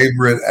better ones? My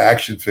favorite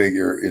action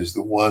figure is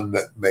the one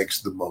that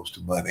makes the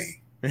most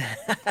money.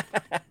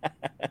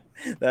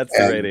 That's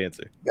the right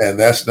answer. And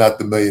that's not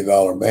the $1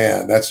 Million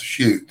Man. That's a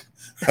shoot.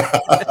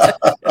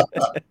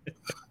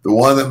 The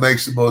one that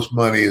makes the most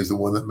money is the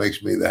one that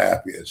makes me the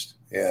happiest.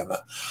 And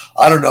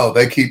I don't know.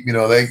 They keep,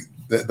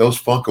 those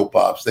Funko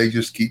Pops, they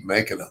just keep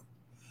making them.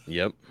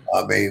 Yep.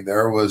 I mean,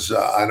 there was,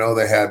 I know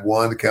they had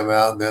one come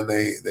out, and then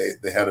they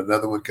had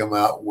another one come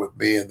out with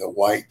me in the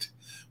white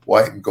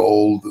and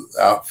gold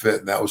outfit.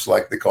 And that was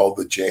like they called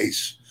the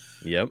Chase.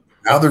 Yep.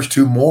 Now there's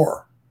 2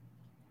 more.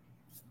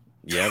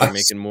 Yeah, they're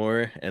making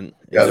more, and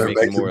they're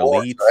making more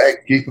elite. So, hey,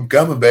 keep them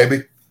coming,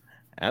 baby.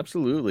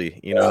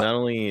 Absolutely. Not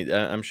only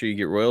I'm sure you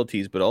get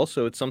royalties, but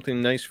also it's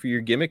something nice for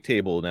your gimmick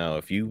table now.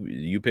 If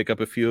you pick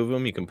up a few of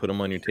them, you can put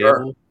them on your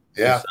table.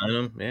 Yeah. Sign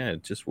them. Yeah,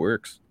 it just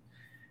works.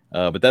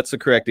 But that's the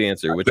correct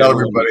answer. I tell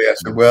everybody, I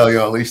said, well,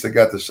 at least I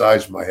got the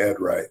size of my head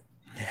right.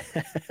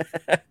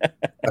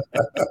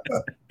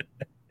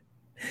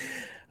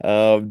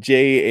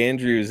 Jay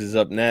Andrews is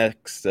up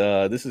next.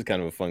 This is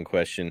kind of a fun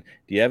question.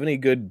 Do you have any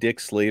good Dick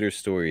Slater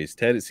stories?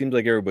 Ted, it seems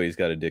like everybody's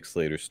got a Dick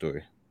Slater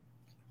story.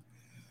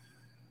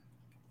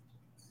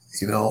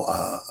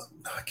 I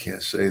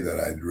can't say that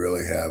I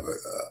really have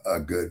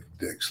a good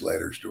Dick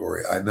Slater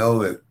story. I know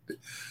that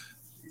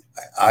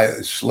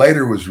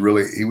Slater was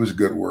he was a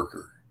good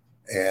worker.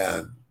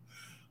 And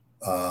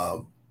I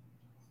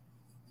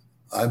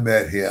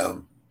met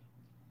him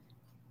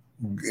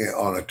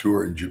on a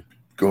tour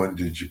going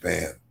to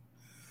Japan.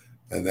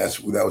 And that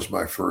was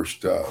my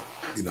first, get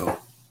to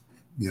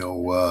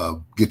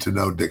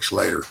know Dick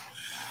Slater.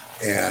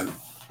 And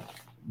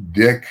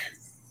Dick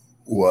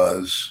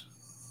was,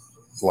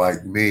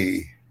 like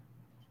me,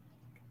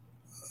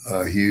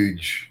 a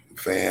huge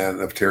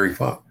fan of Terry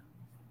Funk.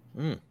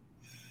 Mm.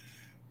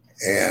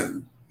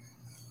 And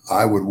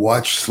I would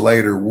watch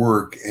Slater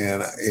work,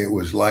 and it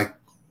was like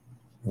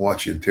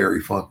watching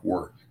Terry Funk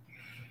work,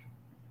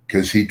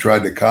 because he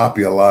tried to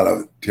copy a lot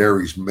of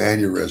Terry's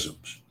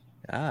mannerisms.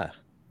 Ah,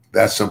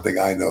 That's something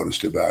I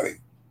noticed about him,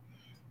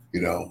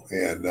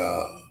 and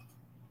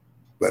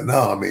but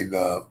no, I mean,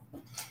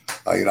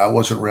 I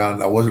wasn't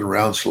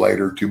around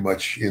Slater too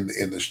much in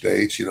the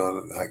States.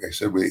 Like I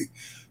said, we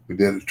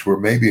did a tour,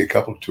 maybe a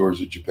couple of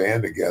tours of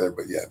Japan together.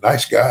 But yeah,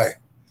 nice guy,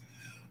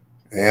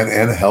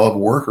 and a hell of a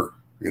worker.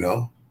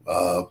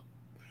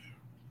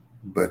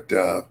 But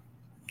I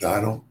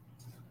don't,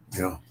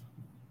 you know.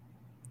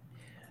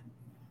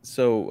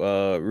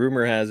 So,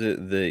 rumor has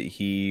it that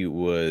he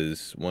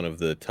was one of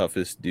the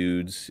toughest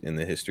dudes in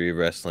the history of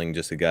wrestling,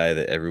 just a guy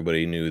that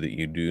everybody knew that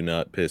you do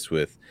not piss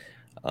with.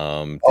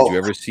 Did you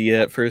ever see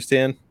that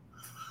firsthand?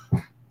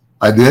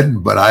 I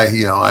didn't, but I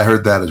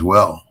heard that as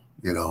well.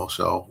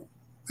 So,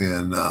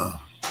 and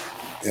of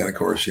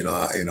course, with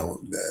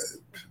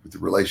the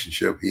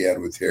relationship he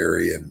had with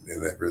Terry, and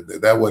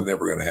that wasn't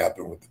ever going to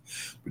happen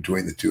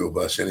between the two of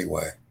us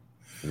anyway.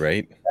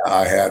 Right.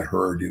 I had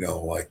heard,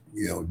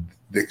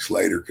 Dick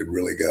Slater could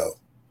really go,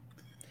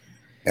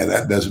 and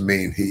that doesn't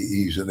mean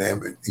he's a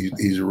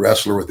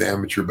wrestler with an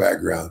amateur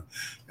background.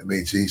 It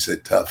means he's a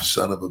tough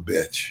son of a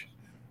bitch,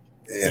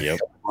 and Yep.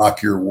 he'll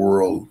rock your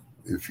world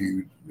if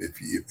you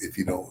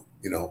don't,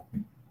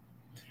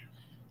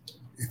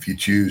 if you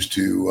choose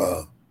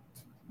to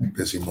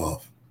piss him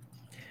off.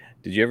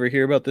 Did you ever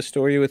hear about the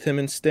story with him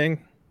and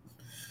Sting?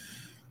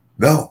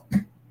 No.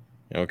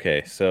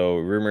 Okay, so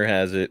rumor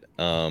has it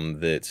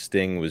that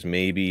Sting was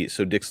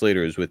so Dick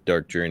Slater was with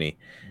Dark Journey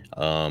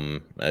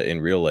in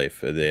real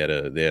life. They had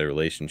a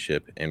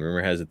relationship, and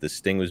rumor has it that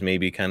Sting was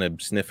maybe kind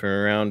of sniffing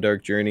around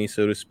Dark Journey,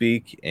 so to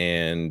speak,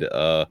 and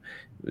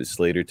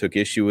Slater took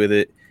issue with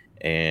it,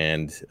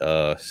 and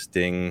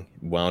Sting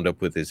wound up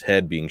with his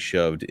head being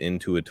shoved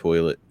into a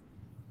toilet.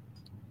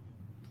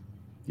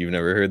 You've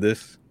never heard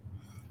this?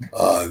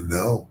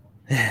 No.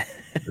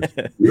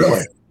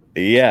 Really?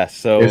 Yeah,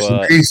 so it's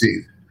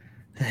amazing.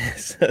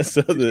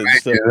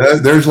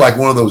 There's like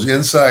one of those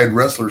inside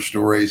wrestler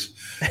stories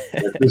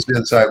that this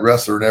inside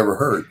wrestler never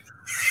heard.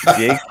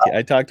 Jake,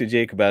 I talked to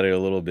Jake about it a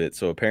little bit.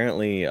 So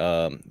apparently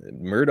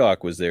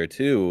Murdoch was there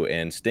too,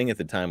 and Sting at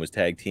the time was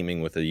tag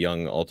teaming with a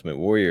young Ultimate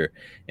Warrior,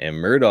 and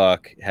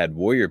Murdoch had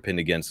Warrior pinned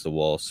against the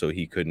wall, so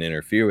he couldn't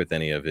interfere with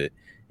any of it.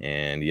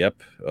 And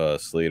yep,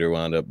 Slater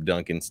wound up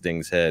dunking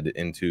Sting's head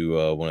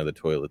into one of the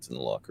toilets in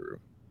the locker room.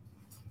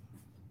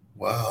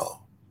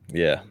 Wow.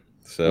 Yeah.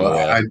 So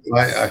I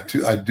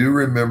do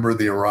remember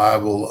the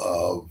arrival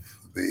of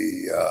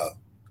the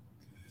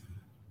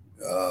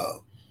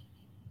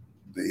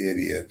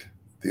idiot,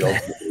 the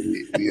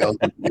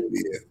ultimate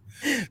idiot.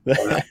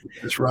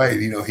 That's right.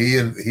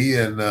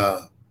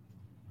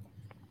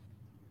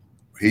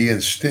 He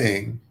and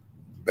Sting,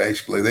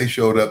 basically, they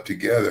showed up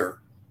together,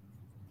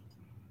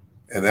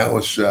 and that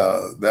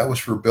was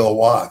for Bill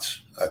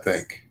Watts, I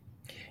think.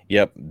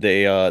 Yep,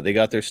 they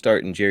got their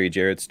start in Jerry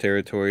Jarrett's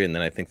territory, and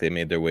then I think they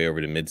made their way over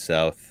to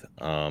Mid-South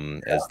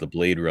as the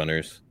Blade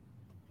Runners,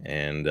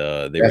 and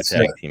they were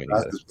tag teaming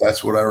together.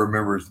 That's what I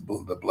remember is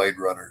the Blade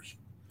Runners.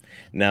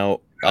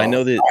 Now, I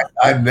know that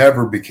I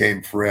never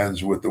became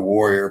friends with the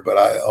Warrior, but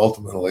I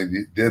ultimately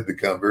did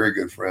become very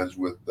good friends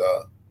with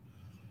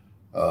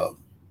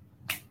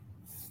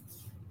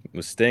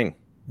Sting.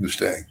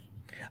 Sting.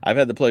 I've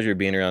had the pleasure of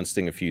being around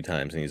Sting a few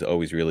times, and he's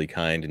always really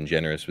kind and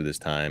generous with his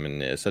time,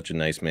 and is such a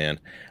nice man.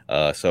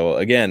 So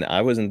again,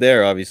 I wasn't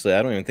there. Obviously,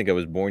 I don't even think I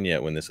was born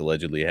yet when this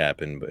allegedly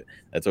happened, but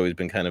that's always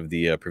been kind of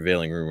the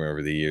prevailing rumor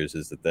over the years,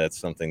 is that that's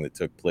something that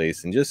took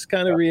place, and just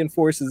kind of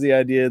reinforces the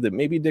idea that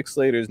maybe Dick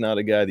Slater is not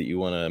a guy that you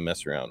want to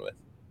mess around with.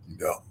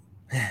 No.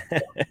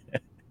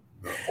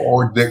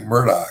 Or Dick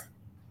Murdoch.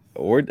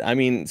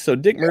 So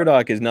Dick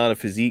Murdoch is not a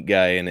physique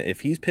guy, and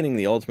if he's pinning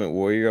the Ultimate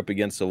Warrior up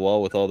against the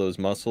wall with all those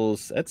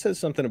muscles, that says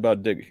something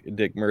about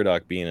Dick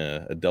Murdoch being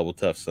a double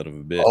tough son of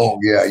a bitch. Oh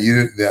yeah,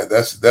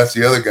 that's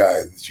the other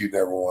guy that you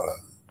never want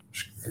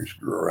to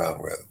screw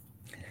around with.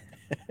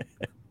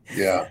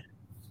 Yeah,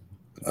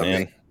 I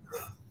mean,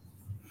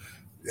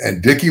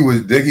 and Dickie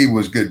was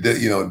good,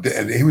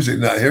 and he was.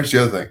 Now, here's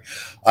the other thing: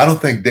 I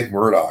don't think Dick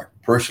Murdoch,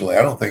 personally,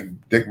 I don't think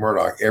Dick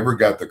Murdoch ever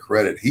got the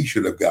credit he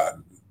should have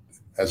gotten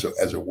as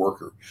a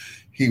worker.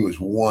 He was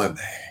one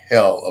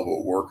hell of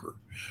a worker,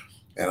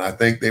 and I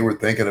think they were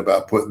thinking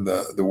about putting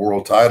the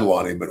world title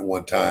on him at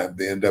one time,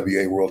 the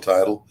NWA world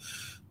title.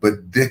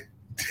 But Dick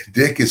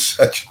is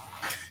such,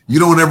 you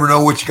don't ever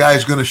know which guy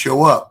is going to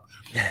show up.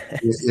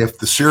 If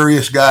the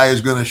serious guy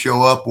is going to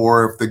show up,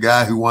 or if the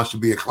guy who wants to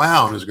be a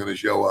clown is going to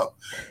show up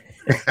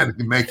and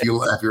make you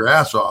laugh your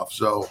ass off.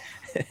 So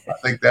I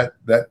think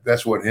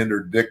that's what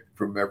hindered Dick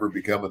from ever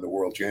becoming the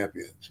world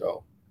champion.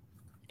 So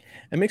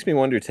it makes me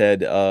wonder,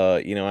 Ted.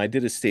 I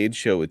did a stage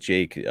show with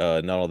Jake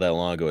not all that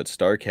long ago at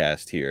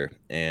StarCast here,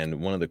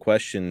 and one of the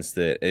questions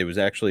that it was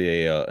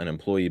actually an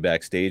employee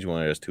backstage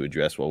wanted us to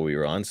address while we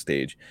were on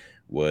stage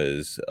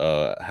was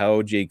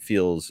how Jake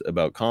feels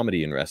about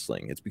comedy in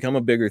wrestling. It's become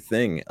a bigger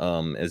thing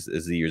as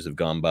the years have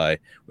gone by,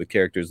 with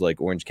characters like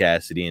Orange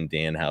Cassidy and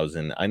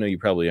Danhausen. I know you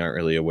probably aren't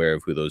really aware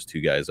of who those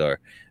two guys are,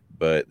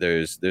 but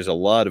there's a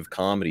lot of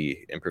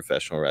comedy in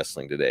professional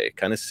wrestling today.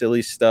 Kind of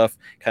silly stuff,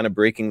 kind of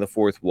breaking the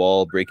fourth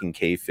wall, breaking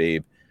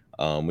kayfabe.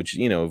 Which,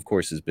 of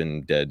course, has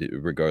been dead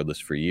regardless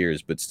for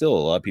years, but still a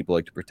lot of people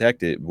like to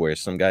protect it, where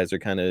some guys are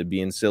kind of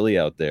being silly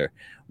out there.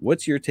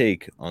 What's your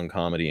take on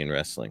comedy in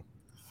wrestling?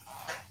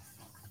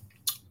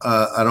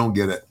 I don't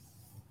get it.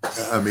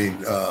 I mean,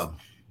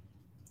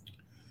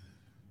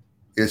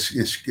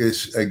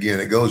 it's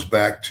again, it goes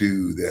back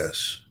to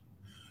this,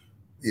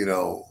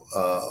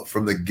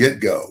 from the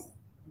get-go.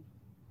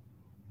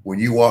 When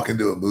you walk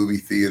into a movie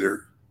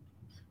theater,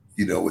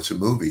 it's a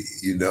movie.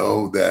 You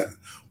know that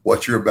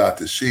what you're about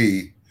to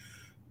see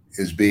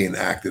is being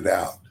acted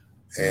out,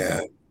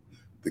 and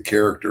the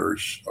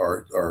characters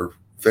are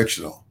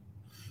fictional.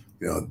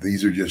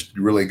 These are just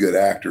really good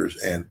actors.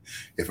 And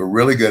if a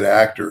really good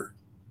actor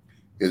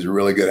is a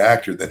really good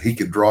actor, then he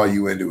can draw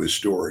you into his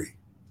story,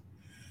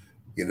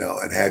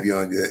 and have you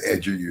on the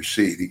edge of your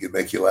seat. He can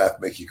make you laugh,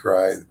 make you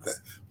cry.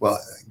 Well,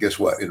 guess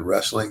what? In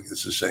wrestling,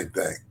 it's the same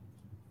thing.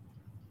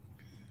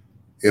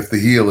 If the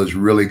heel is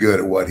really good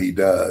at what he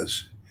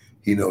does,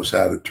 he knows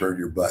how to turn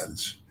your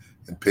buttons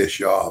and piss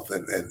you off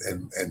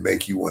and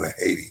make you want to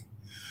hate him.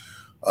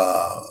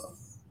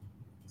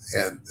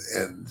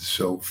 And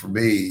so for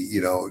me,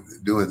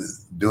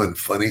 doing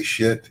funny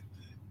shit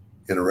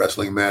in a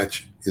wrestling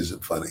match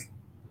isn't funny.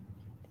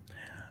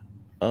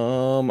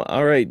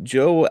 All right,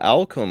 Joe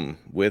Alcom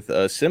with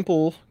a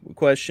simple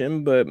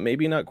question, but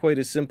maybe not quite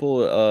as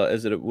simple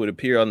as it would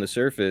appear on the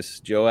surface.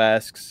 Joe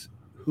asks,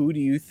 who do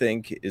you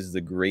think is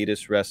the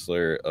greatest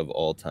wrestler of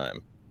all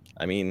time?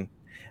 I mean,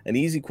 an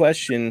easy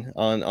question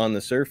on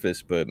the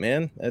surface, but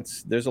man,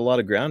 there's a lot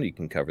of ground you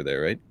can cover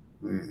there, right?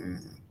 Mm-hmm.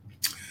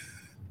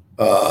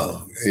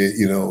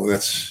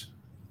 That's,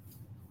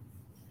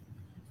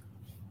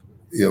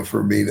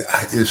 for me,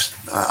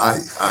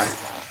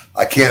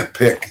 I can't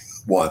pick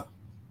one.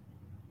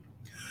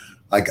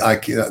 I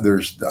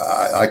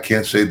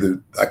can't say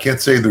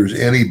there's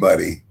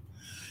anybody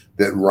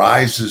that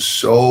rises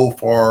so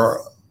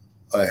far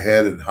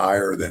ahead and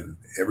higher than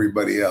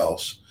everybody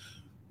else.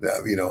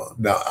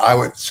 Now I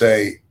would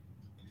say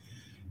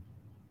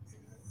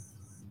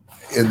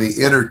in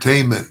the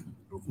entertainment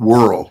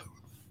world,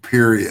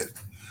 period,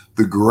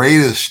 the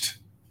greatest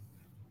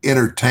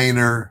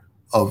entertainer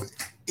of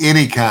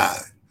any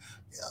kind,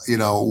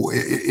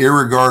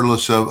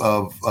 irregardless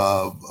of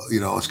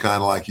it's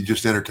kind of like you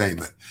just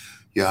entertainment.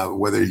 Yeah,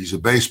 whether he's a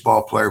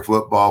baseball player,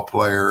 football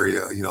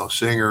player,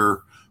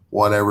 singer,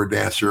 whatever,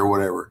 dancer, or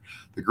whatever.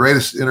 The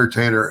greatest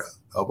entertainer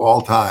of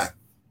all time,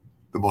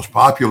 the most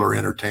popular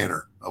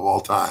entertainer of all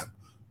time,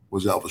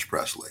 was Elvis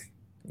Presley.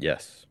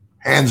 Yes.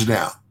 Hands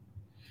down.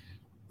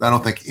 I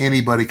don't think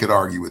anybody could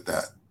argue with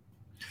that.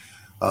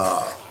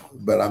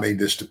 But I mean,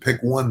 just to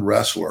pick one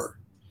wrestler,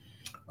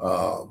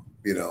 I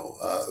don't know.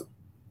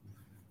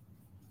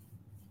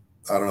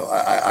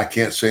 I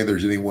can't say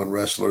there's any one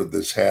wrestler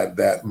that's had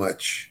that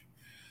much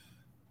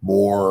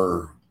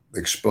more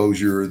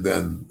exposure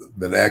than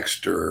the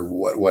next, or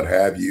what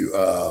have you.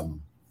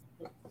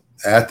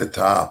 At the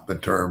top in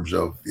terms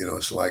of,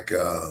 it's like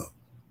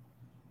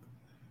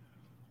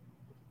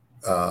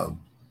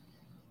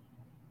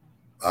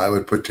I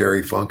would put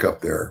Terry Funk up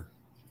there.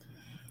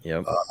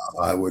 Yep.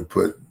 I would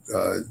put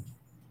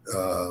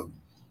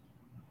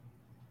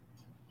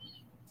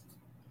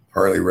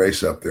Harley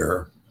Race up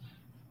there.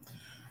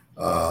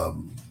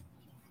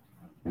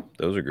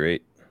 Those are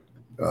great.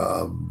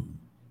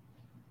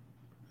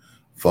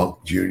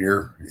 Funk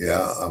Jr.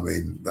 Yeah, I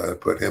mean, I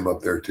put him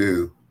up there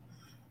too.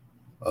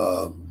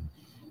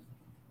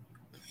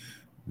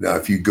 Now,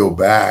 if you go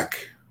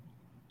back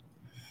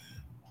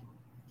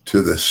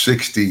to the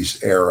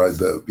 60s era,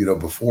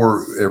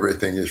 before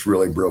everything just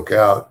really broke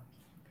out,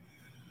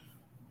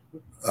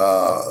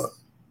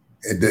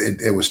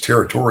 it was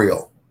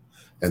territorial,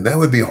 and that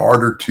would be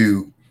harder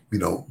to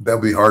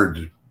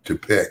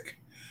pick.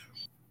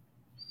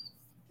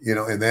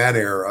 In that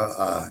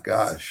era,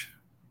 gosh.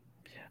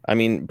 I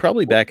mean,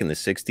 probably back in the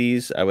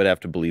 60s, I would have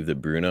to believe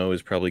that Bruno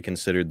is probably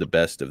considered the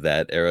best of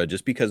that era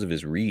just because of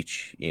his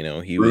reach.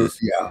 Bruno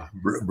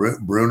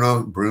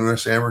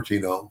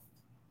Sammartino.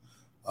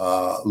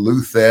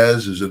 Lou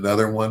Thesz is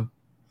another one.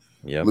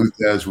 Yeah. Lou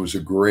Thesz was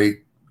a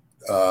great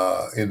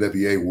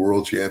NWA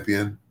world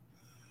champion.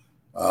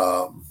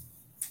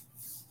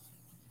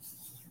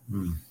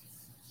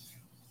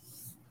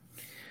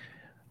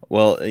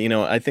 Well,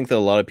 I think that a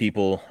lot of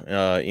people,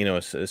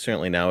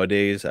 certainly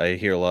nowadays, I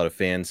hear a lot of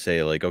fans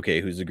say, like,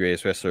 okay, who's the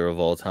greatest wrestler of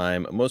all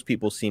time? Most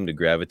people seem to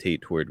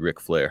gravitate toward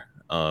Ric Flair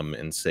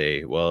and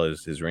say, well,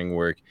 his ring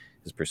work,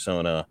 his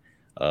persona,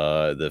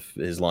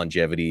 his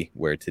longevity,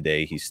 where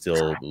today he's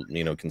still,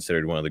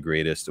 considered one of the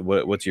greatest.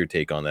 What's your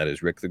take on that?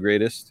 Is Rick the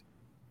greatest?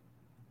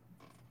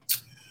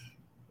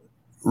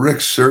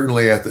 Rick's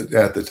certainly at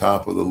the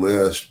top of the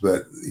list,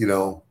 but,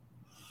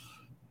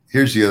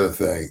 here's the other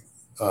thing.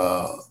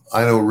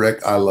 I know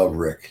Rick. I love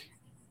Rick,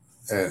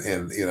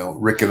 and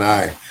Rick and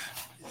I,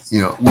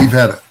 we've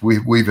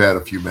had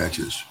a few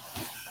matches,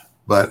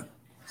 but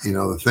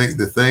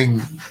the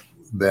thing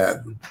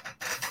that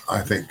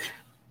I think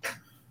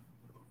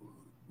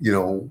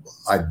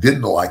I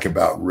didn't like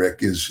about Rick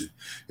is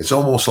it's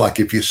almost like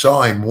if you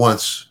saw him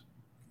once,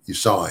 you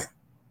saw him.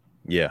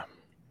 Yeah.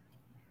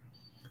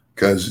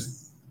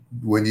 Because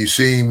when you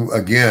see him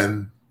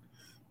again,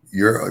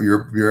 you're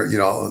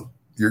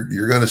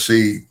going to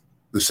see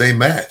the same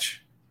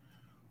match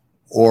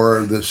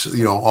or this,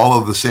 all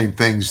of the same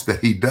things that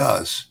he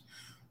does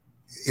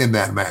in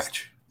that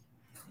match.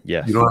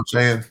 Yeah. You know what I'm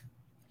saying?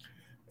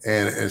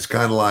 And it's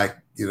kind of like,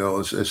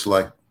 it's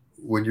like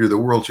when you're the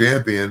world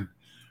champion,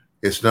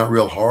 it's not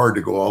real hard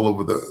to go all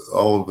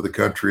over the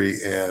country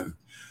and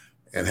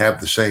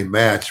have the same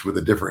match with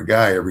a different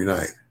guy every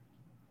night.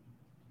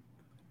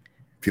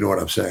 If you know what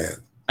I'm saying.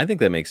 I think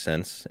that makes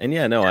sense. And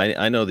yeah, no,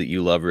 I know that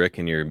you love Rick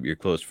and you're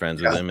close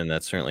friends with him, and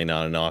that's certainly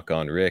not a knock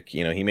on Rick.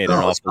 He made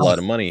an awful lot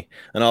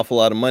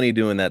of money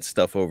doing that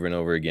stuff over and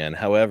over again.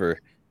 However,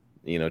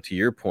 to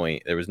your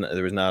point, there was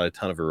not a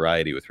ton of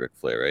variety with Ric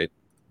Flair, right?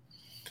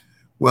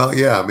 Well,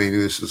 yeah, I mean,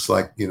 it's just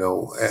like,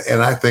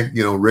 and I think,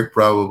 Rick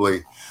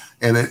probably,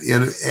 and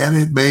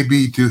it may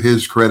be to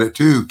his credit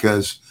too,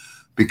 because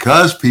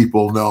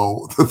people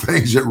know the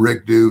things that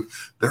Rick do,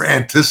 they're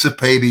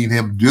anticipating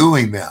him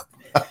doing them.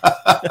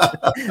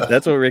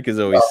 That's what Rick has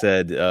always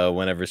said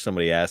whenever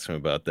somebody asks him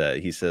about that.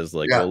 He says,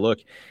 like, well, look,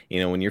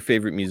 when your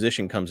favorite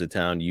musician comes to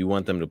town, you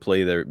want them to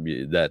play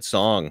that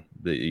song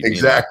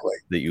that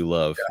that you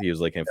love. Yeah. He was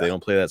like, if they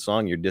don't play that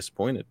song, you're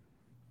disappointed.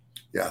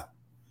 Yeah.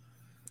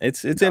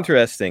 It's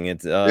interesting.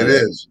 It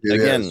is.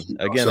 Again.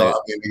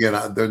 So,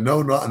 there's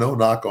no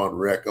knock on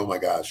Rick. Oh my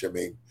gosh. I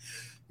mean,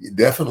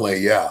 definitely.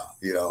 Yeah.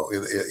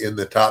 In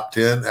the top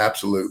 10,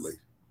 absolutely.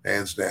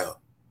 Hands down.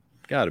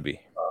 Gotta be.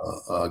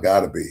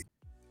 Gotta be.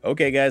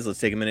 Okay, guys, let's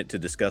take a minute to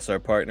discuss our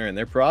partner and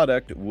their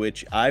product,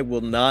 which I will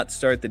not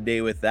start the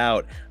day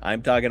without.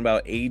 I'm talking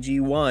about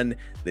AG1,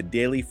 the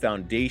daily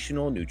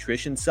foundational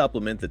nutrition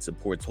supplement that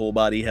supports whole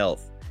body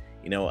health.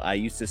 I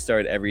used to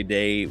start every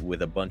day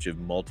with a bunch of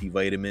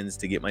multivitamins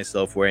to get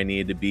myself where I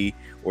needed to be,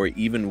 or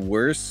even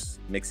worse,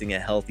 mixing a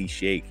healthy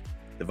shake.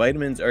 The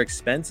vitamins are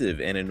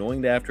expensive and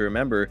annoying to have to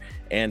remember,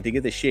 and to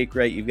get the shake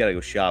right, you've got to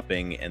go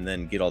shopping and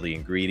then get all the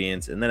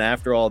ingredients, and then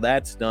after all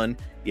that's done,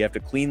 you have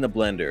to clean the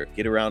blender,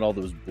 get around all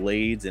those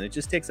blades, and it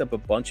just takes up a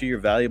bunch of your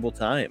valuable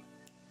time.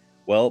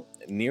 Well,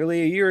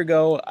 nearly a year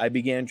ago, I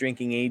began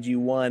drinking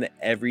AG1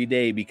 every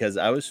day because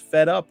I was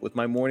fed up with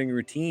my morning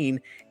routine,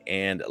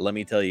 and let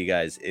me tell you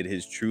guys, it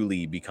has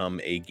truly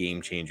become a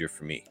game changer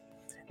for me.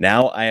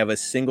 Now I have a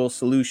single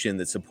solution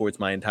that supports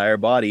my entire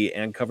body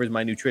and covers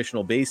my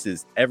nutritional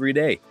bases every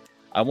day.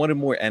 I wanted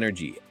more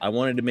energy. I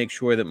wanted to make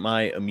sure that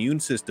my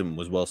immune system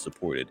was well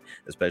supported,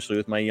 especially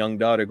with my young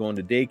daughter going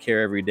to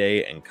daycare every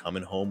day and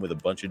coming home with a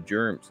bunch of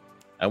germs.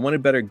 I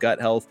wanted better gut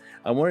health.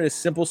 I wanted a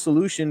simple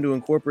solution to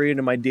incorporate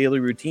into my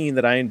daily routine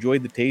that I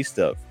enjoyed the taste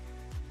of.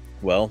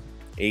 Well,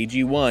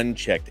 AG1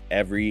 checked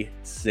every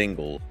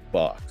single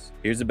box.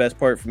 Here's the best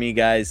part for me,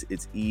 guys.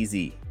 It's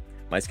easy.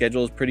 My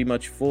schedule is pretty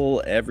much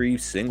full every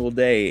single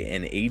day,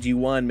 and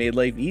AG1 made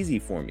life easy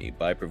for me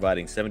by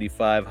providing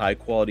 75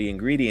 high-quality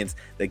ingredients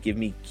that give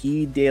me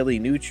key daily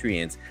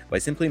nutrients by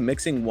simply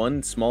mixing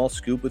one small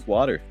scoop with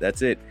water.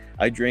 That's it.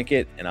 I drink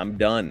it, and I'm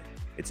done.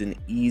 It's an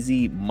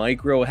easy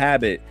micro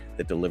habit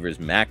that delivers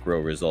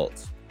macro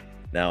results.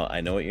 Now, I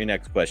know what your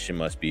next question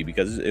must be,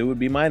 because it would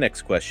be my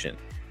next question.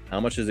 How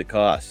much does it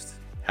cost?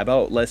 How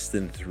about less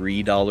than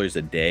 $3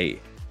 a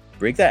day?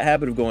 Break that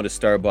habit of going to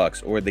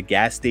Starbucks or the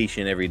gas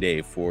station every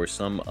day for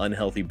some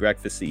unhealthy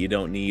breakfast that you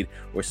don't need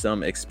or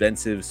some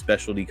expensive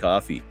specialty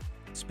coffee.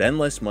 Spend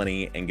less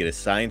money and get a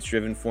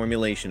science-driven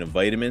formulation of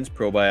vitamins,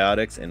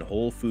 probiotics, and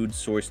whole food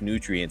source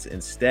nutrients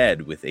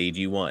instead with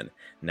AG1.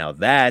 Now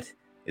that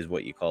is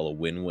what you call a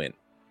win-win.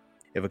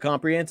 If a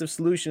comprehensive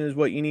solution is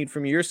what you need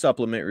from your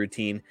supplement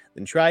routine,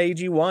 then try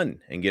AG1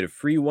 and get a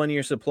free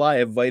 1-year supply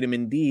of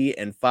vitamin D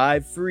and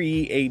 5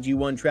 free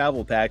AG1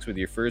 travel packs with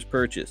your first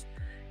purchase.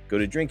 Go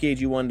to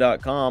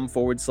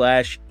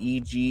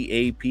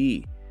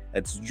drinkag1.com/EGAP.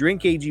 That's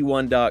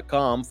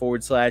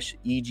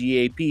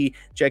drinkag1.com/EGAP.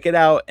 Check it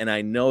out, and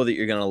I know that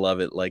you're going to love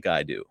it like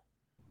I do.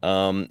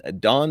 Don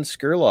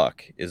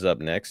Skurlock is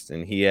up next,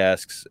 and he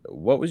asks,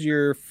 what was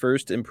your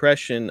first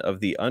impression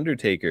of The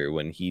Undertaker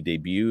when he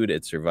debuted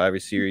at Survivor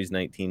Series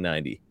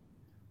 1990?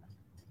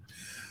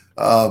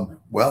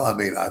 Well, I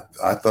mean,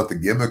 I thought the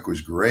gimmick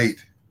was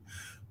great,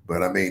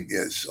 but I mean,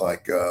 it's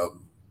like,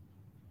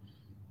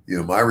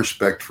 my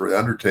respect for The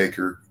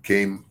Undertaker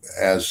came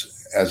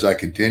as I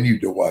continued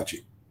to watch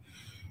him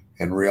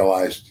and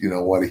realized,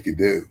 what he could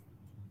do.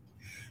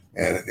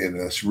 And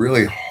it's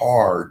really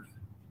hard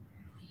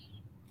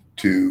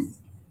to,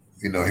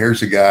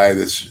 here's a guy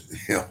that's,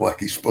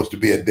 like he's supposed to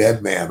be a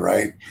dead man,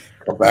 right?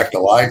 Come back to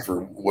life or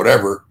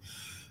whatever.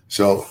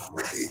 So,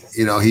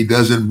 he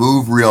doesn't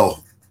move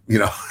real, he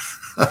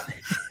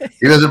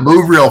doesn't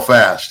move real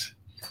fast.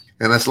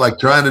 And it's like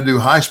trying to do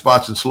high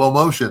spots in slow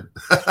motion.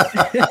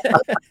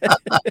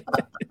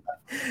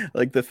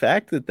 Like the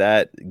fact that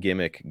that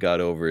gimmick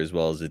got over as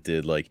well as it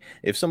did, like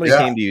if somebody Yeah.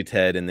 came to you,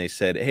 Ted, and they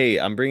said, hey,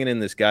 I'm bringing in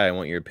this guy, I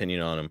want your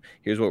opinion on him,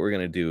 here's what we're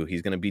going to do,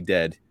 he's going to be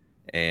dead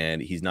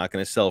and he's not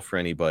going to sell for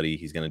anybody,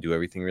 he's going to do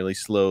everything really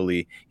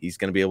slowly, he's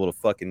going to be able to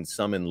fucking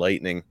summon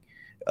lightning,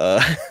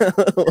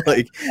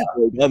 like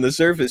on the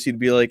surface you'd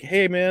be like,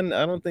 hey man,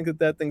 I don't think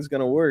that thing's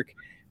going to work,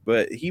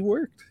 but he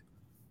worked.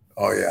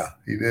 Oh yeah,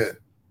 he did.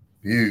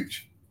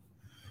 Huge.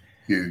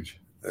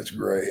 That's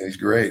great. He's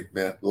great,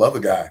 man. Love the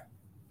guy.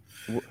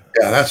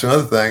 Yeah, that's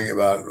another thing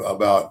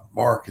about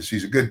Mark is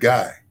he's a good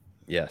guy.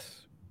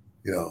 Yes.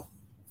 You know,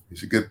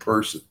 he's a good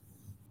person.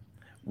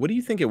 What do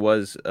you think it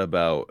was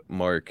about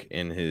Mark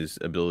and his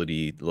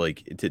ability,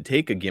 like, to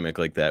take a gimmick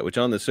like that, which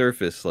on the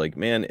surface, like,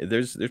 man,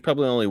 there's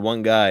probably only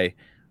one guy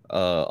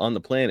on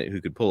the planet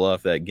who could pull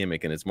off that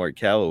gimmick, and it's Mark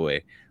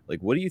Calloway.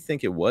 Like, what do you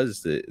think it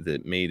was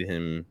that made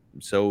him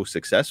so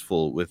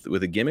successful with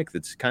a gimmick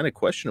that's kind of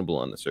questionable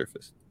on the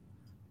surface?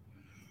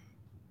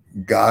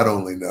 God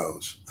only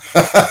knows.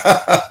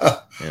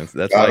 And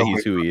that's God why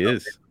he's who he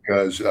is.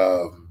 Because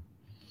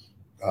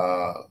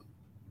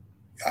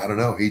I don't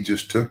know, he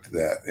just took to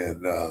that,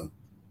 and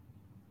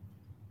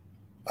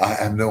I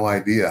have no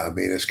idea. I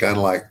mean, it's kind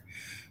of like,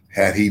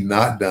 had he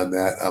not done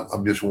that,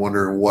 I'm just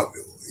wondering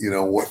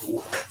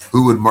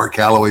who would Mark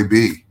Calloway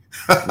be?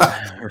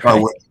 Right.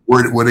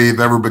 Or would he have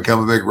ever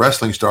become a big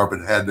wrestling star if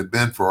it hadn't have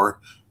been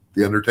for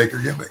the Undertaker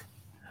gimmick?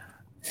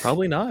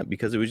 Probably not,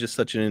 because it was just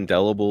such an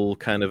indelible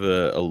kind of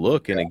a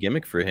look and a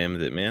gimmick for him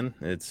that, man,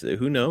 it's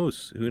who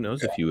knows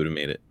if he would have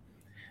made it.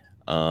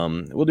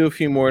 We'll do a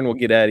few more and we'll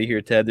get out of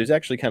here, Ted. There's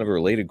actually kind of a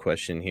related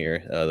question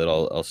here that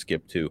I'll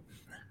skip to.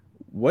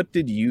 What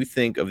did you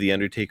think of the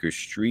Undertaker's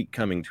streak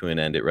coming to an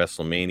end at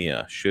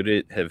WrestleMania? Should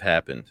it have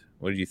happened?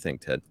 What did you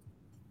think, Ted?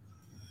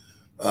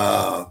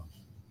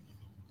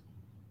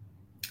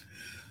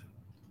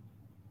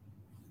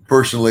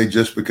 Personally,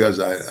 just because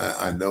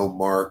I know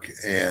Mark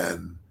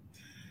and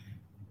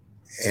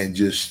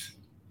just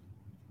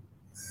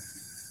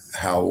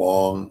how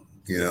long,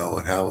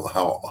 and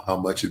how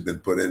much had been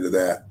put into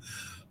that,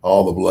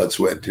 all the blood,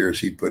 sweat, and tears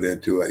he put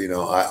into it.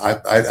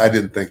 I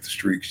didn't think the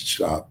streak should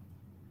stop.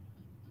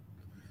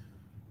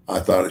 I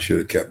thought it should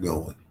have kept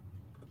going.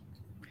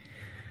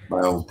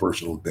 My own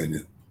personal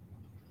opinion.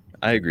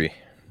 I agree.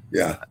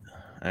 Yeah.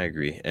 I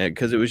agree.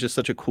 Because it was just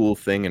such a cool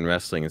thing in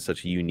wrestling and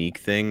such a unique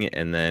thing.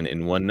 And then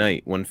in one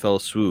night, one fell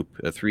swoop,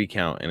 a 3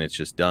 count, and it's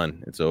just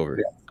done. It's over.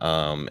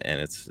 Yeah.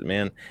 And it's,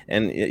 man.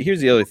 And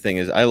here's the other thing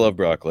is I love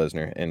Brock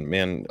Lesnar. And,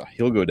 man,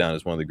 he'll go down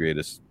as one of the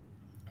greatest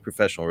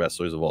professional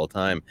wrestlers of all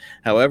time.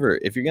 However,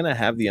 if you're going to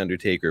have The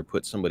Undertaker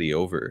put somebody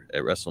over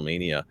at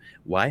WrestleMania,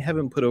 why have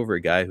him put over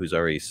a guy who's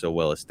already so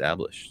well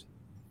established?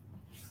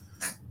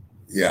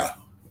 Yeah.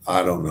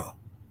 I don't know.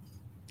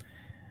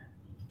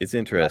 It's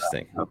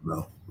interesting.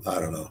 I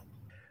don't know.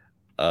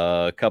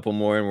 A couple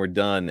more and we're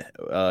done.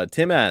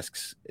 Tim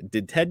asks,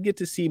 did Ted get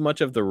to see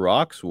much of The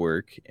Rock's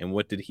work, and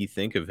what did he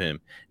think of him?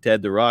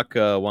 Ted, The Rock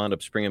wound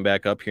up springing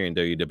back up here in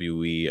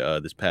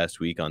WWE this past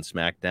week on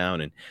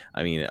SmackDown, and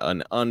I mean,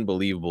 an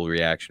unbelievable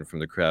reaction from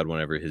the crowd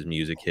whenever his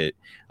music hit.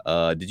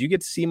 Did you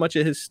get to see much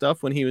of his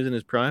stuff when he was in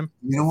his prime?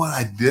 You know what?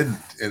 I didn't.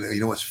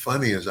 And what's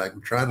funny is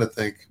I'm trying to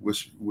think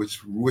which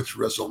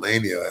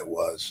WrestleMania it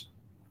was.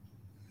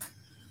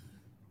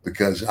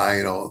 Because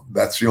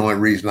that's the only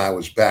reason I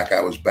was back.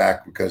 I was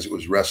back because it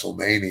was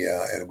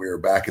WrestleMania, and we were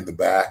back in the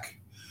back.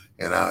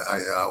 And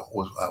I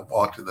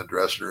walked in the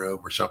dressing room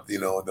or something,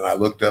 and then I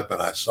looked up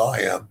and I saw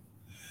him,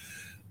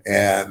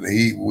 and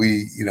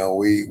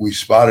we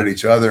spotted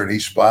each other, and he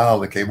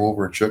smiled and came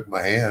over and shook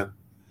my hand,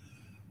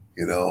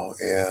 and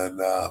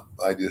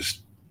I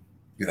just,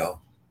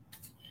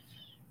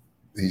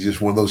 he's just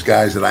one of those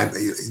guys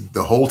that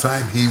the whole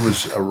time he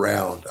was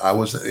around, I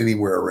wasn't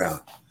anywhere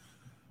around.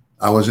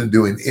 I wasn't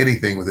doing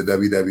anything with the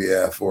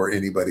WWF or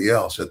anybody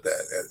else at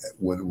that.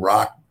 When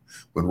Rock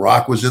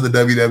was in the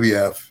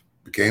WWF,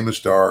 became a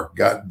star,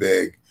 got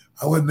big,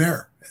 I wasn't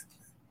there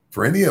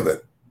for any of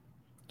it.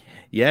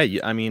 Yeah,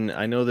 I mean,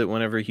 I know that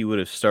whenever he would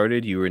have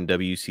started, you were in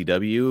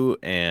WCW,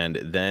 and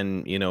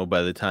then,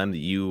 by the time that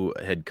you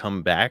had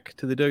come back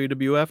to the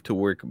WWF to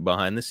work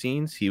behind the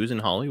scenes, he was in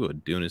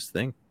Hollywood doing his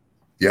thing.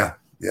 Yeah.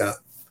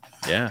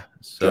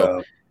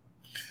 So.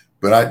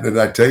 But did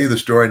I tell you the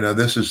story? Now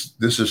this is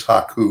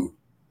Haku.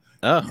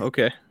 Oh,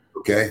 okay.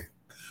 Okay.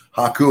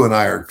 Haku and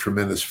I are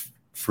tremendous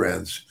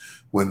friends.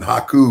 When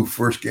Haku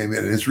first came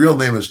in, his real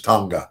name is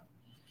Tonga.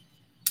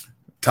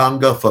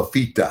 Tonga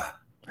Fafita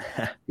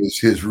is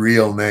his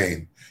real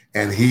name.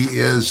 And he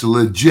is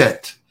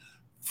legit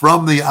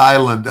from the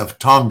island of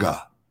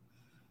Tonga.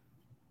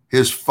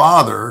 His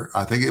father,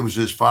 I think it was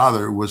his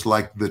father, was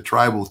like the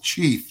tribal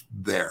chief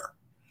there.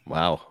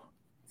 Wow.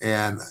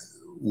 And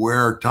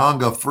where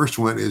Tonga first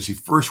went is he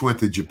first went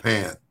to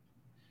Japan.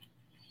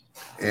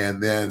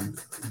 And then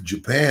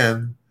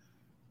Japan,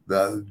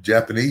 the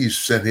Japanese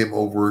sent him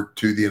over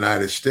to the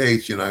United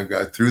States,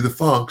 got through the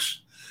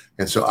Funks.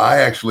 And so I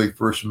actually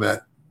first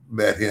met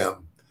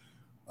him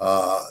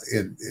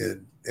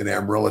in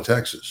Amarillo,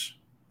 Texas.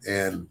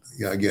 And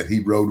again, he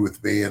rode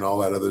with me and all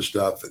that other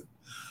stuff.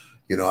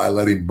 And I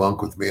let him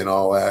bunk with me and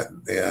all that.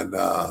 And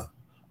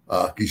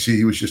you see,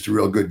 he was just a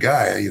real good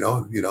guy,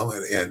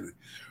 and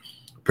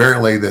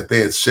apparently that they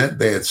had sent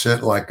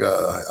like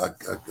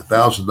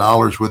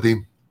 $1,000 with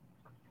him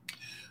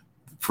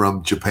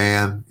from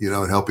Japan,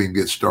 to help him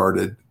get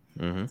started.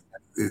 Mm-hmm.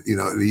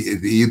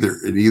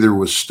 It either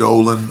was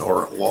stolen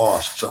or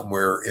lost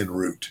somewhere en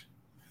route,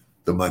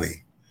 the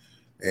money.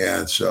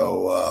 And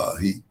so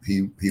he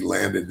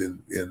landed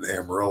in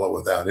Amarillo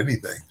without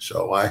anything.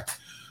 So I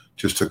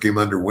just took him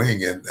under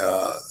wing. And,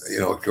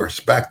 of course,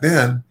 back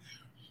then,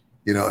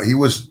 he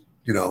was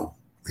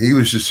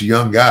just a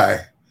young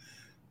guy,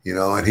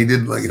 and he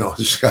didn't,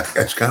 this guy,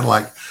 it's kind of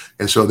like,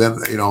 and so then,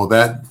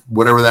 that,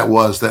 whatever that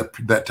was,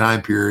 that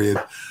time period,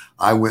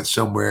 I went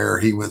somewhere,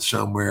 he went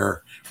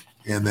somewhere.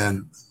 And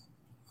then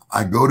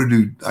I go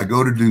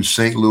to do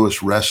St.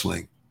 Louis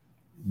wrestling,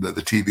 the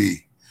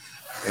TV.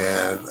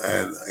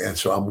 And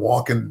so I'm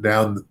walking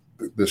down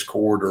this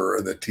corridor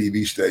in the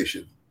TV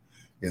station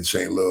in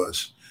St.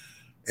 Louis,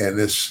 and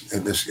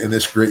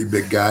this great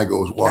big guy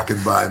goes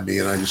walking by me,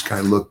 and I just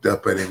kind of looked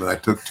up at him, and I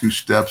took 2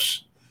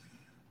 steps,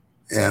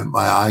 and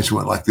my eyes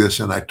went like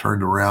this, and I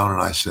turned around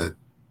and I said,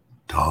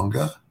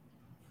 "Tonga?"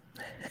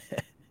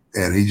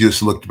 And he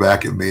just looked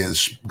back at me and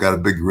got a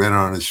big grin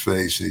on his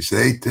face, and he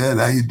said, "Hey, Ted,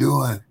 how you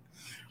doing?"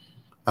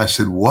 I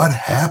said, "What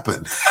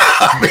happened?"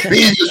 I mean,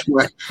 he just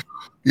went.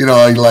 He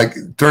like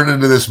turned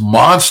into this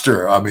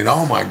monster. I mean,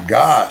 oh my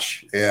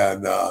gosh.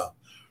 And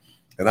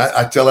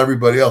I tell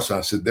everybody else,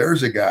 I said,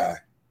 there's a guy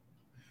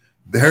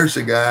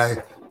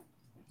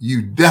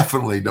you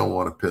definitely don't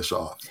want to piss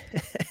off.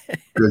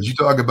 Because you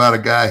talk about a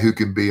guy who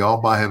can be all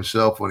by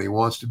himself when he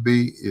wants to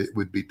be, it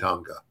would be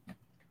Tonga.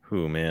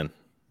 Oh, man.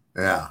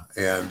 Yeah.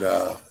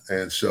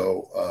 And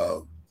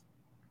so,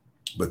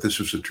 but this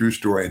was a true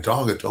story. And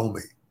Tonga told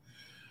me,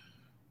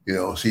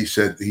 he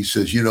says,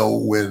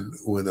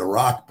 when The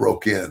Rock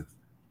broke in,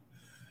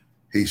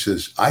 he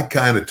says, I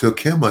kind of took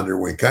him under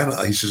wing.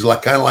 He says,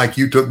 kind of like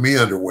you took me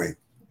under wing.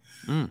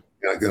 And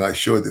I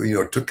showed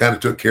that,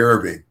 took care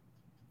of him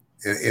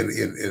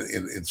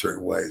in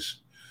certain ways.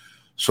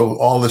 So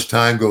all this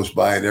time goes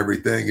by and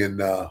everything.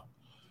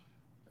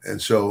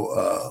 And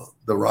so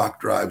The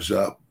Rock drives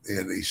up,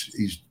 and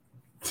he's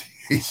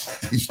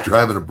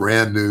driving a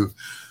brand new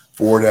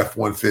Ford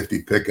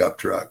F-150 pickup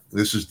truck.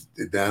 This is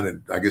down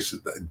in, I guess,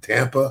 in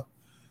Tampa.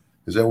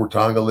 Is that where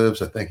Tonga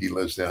lives? I think he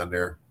lives down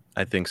there.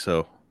 I think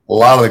so. A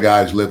lot of the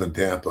guys live in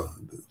Tampa, a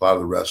lot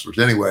of the wrestlers.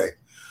 Anyway,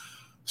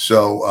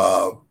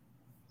 so,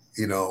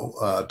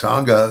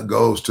 Tonga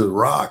goes to The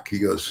Rock. He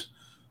goes,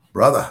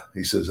 "Brother,"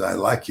 he says, "I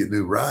like your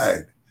new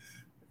ride."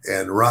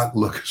 And Rock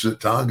looks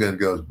at Tonga and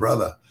goes,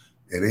 "Brother,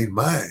 it ain't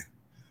mine."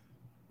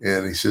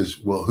 And he says,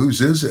 "Well,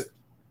 whose is it?"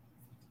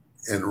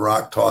 And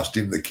Rock tossed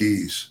him the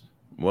keys.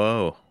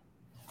 Whoa.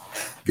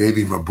 Bought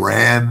him a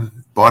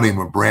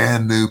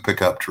brand new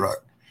pickup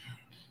truck.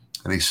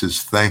 And he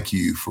says, "Thank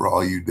you for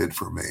all you did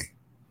for me."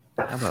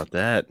 How about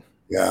that?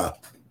 Yeah.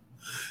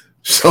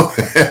 So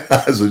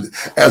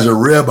as a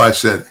rib, I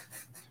said,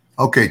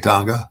 "Okay,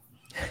 Tonga,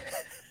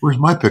 where's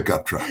my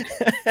pickup truck?"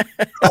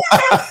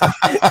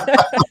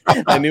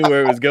 I knew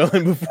where it was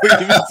going before you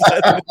even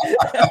said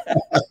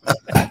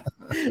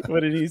it. What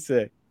did he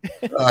say?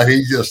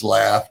 He just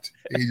laughed.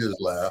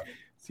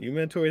 So you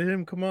mentored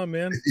him? Come on,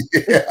 man.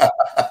 Yeah.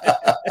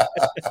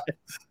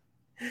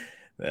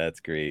 That's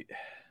great.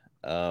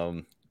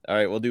 All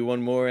right, we'll do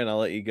one more and I'll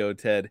let you go,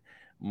 Ted.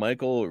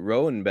 Michael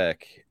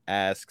Rowenbeck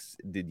asks,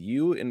 did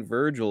you and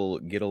Virgil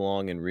get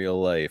along in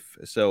real life?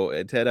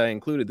 So, Ted, I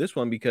included this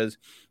one because,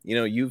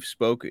 you've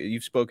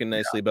spoken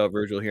nicely about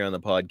Virgil here on the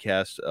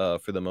podcast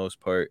for the most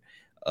part.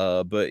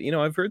 But,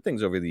 I've heard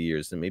things over the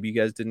years that maybe you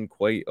guys didn't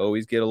quite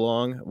always get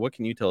along. What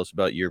can you tell us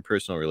about your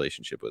personal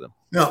relationship with him?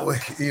 No,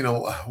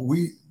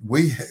 we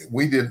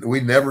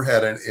never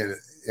had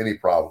any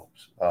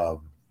problems.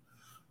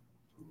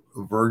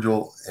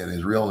 Virgil, and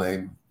his real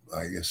name,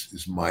 I guess,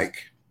 is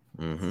Mike.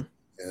 Mm-hmm.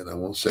 And I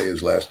won't say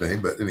his last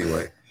name, but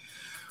anyway,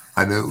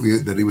 I know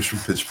that he was from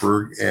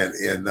Pittsburgh, and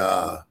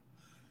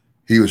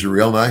he was a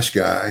real nice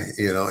guy,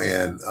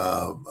 and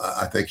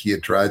I think he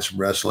had tried some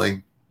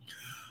wrestling.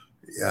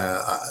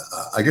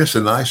 I guess the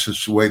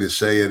nicest way to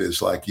say it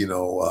is like,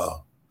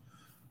 the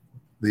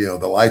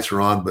lights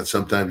are on, but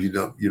sometimes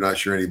you're not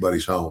sure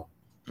anybody's home.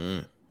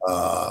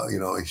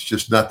 He's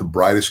just not the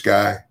brightest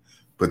guy,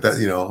 but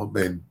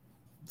that,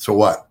 so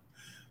what?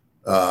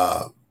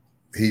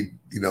 He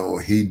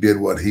did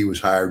what he was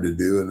hired to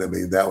do. And I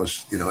mean, that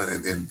was,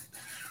 and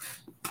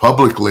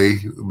publicly,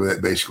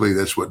 basically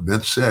that's what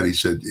Vince said. He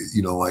said,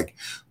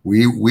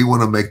 we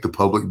want to make the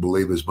public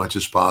believe as much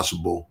as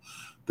possible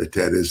that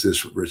Ted is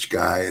this rich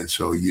guy. And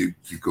so you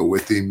go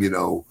with him, in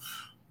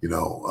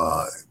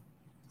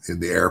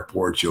the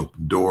airports, you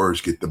open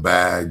doors, get the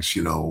bags,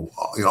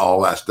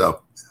 all that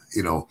stuff,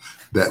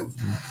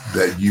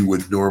 that you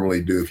would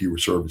normally do if you were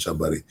serving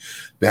somebody.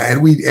 Now,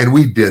 and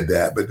we did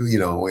that, but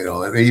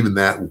and even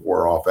that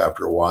wore off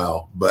after a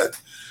while. But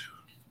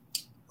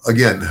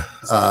again,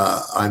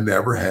 I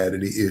never had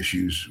any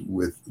issues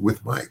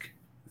with Mike.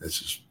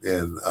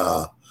 And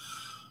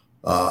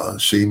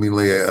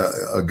seemingly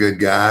a good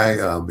guy.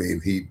 I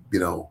mean, he,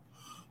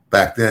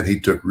 back then he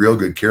took real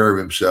good care of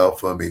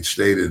himself. I mean,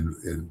 stayed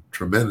in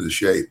tremendous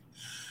shape,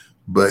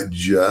 but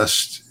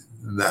just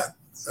not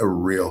a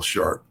real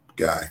sharp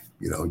guy,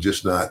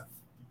 just not,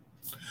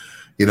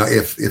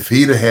 if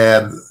he'd have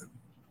had,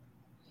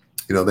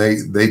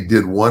 they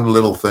did one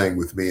little thing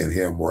with me and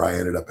him where I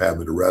ended up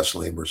having to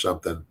wrestle him or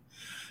something.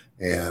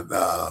 And,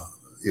 but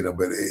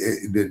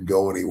it didn't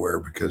go anywhere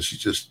because he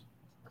just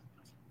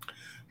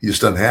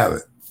doesn't have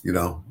it,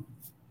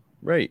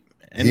 Right.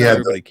 And not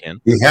everybody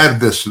can. He had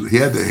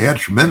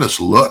tremendous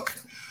look,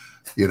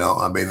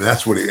 I mean,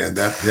 that's what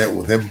that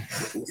with him,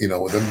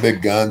 with them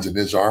big guns and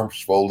his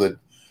arms folded,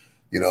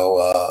 he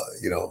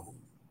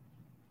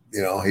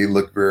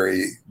looked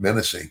very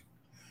menacing,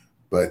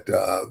 but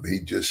he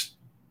just,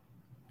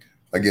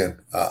 again,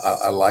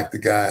 I like the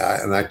guy.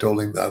 And I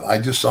told him that I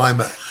just saw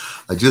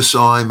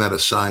him at a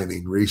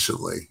signing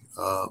recently.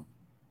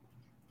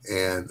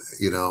 And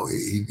he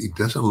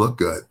doesn't look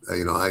good.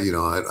 I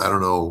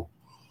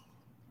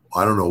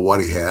don't know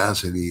what he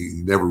has, and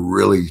he never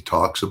really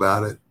talks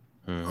about it.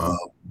 Mm-hmm.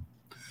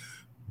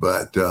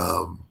 But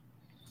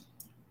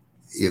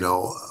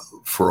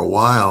for a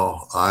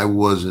while, I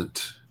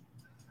wasn't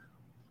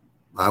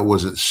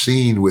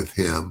seen with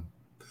him,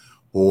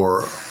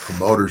 or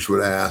promoters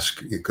would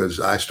ask, because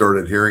I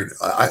started hearing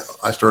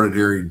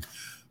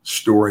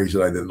stories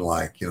that I didn't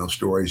like.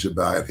 Stories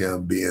about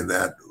him being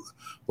that,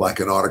 like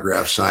an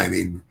autograph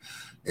signing,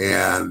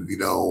 and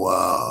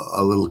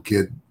a little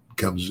kid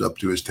comes up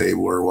to his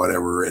table or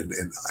whatever, and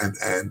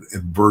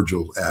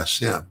Virgil asks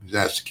him, he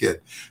asks the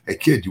kid, "Hey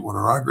kid, you want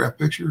an autograph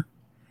picture?"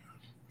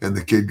 And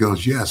the kid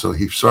goes, "Yeah." So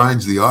he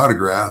signs the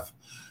autograph,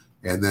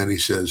 and then he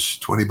says,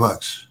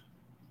 $20.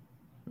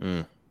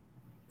 And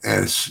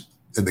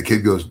the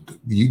kid goes,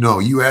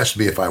 "You asked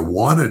me if I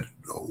wanted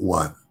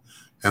one."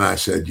 And I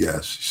said,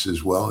 "Yes." He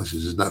says, "Well," he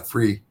says, "it's not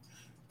free.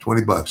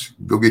 $20.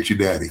 Go get your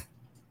daddy."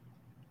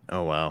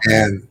 Oh, wow.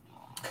 And,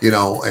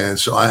 and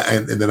so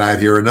and then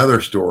I'd hear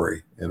another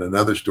story and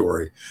another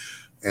story.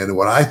 And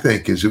what I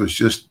think is, it was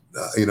just,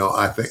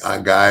 I think a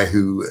guy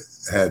who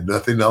had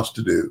nothing else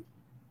to do,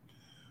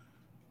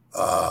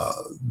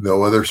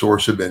 no other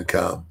source of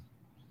income,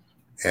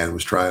 and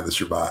was trying to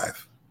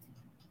survive.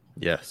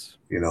 Yes.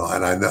 And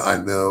I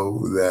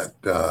know that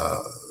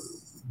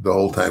the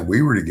whole time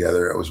we were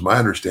together, it was my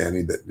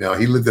understanding that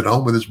he lived at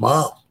home with his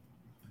mom.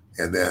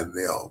 And then,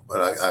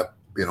 but I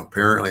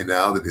apparently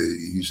now that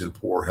he's in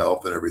poor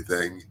health and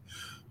everything,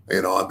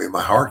 I mean,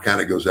 my heart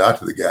kind of goes out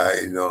to the guy,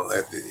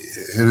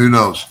 who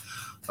knows,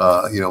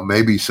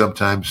 maybe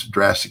sometimes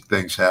drastic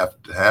things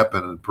have to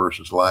happen in a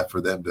person's life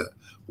for them to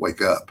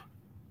wake up,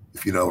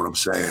 if you know what I'm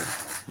saying.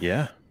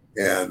 Yeah.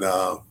 And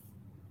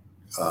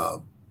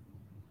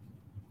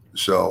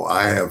so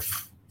I have,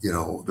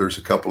 there's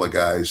a couple of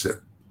guys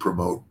that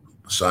promote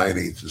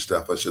signings and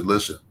stuff. I said,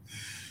 listen,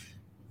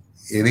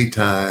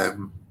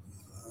 anytime,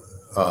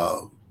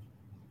 I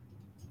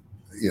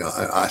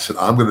said,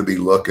 I'm going to be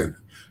looking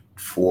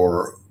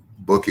for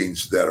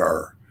bookings that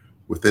are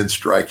within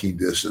striking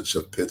distance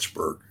of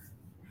Pittsburgh.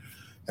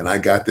 And I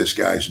got this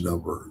guy's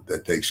number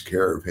that takes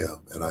care of him.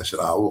 And I said,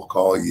 I will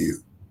call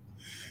you.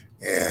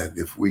 And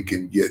if we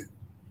can get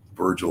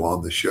Virgil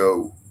on the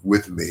show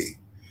with me,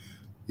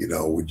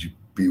 would you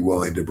be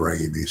willing to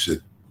bring him? He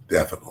said,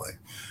 definitely.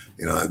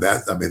 And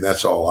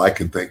that's all I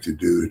can think to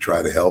do to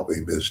try to help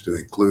him, is to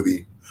include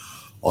him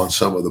on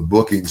some of the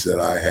bookings that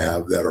I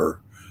have that are,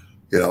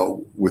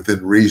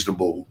 within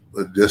reasonable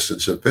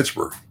distance of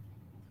Pittsburgh.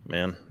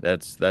 Man,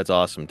 that's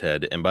awesome,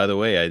 Ted. And by the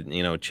way,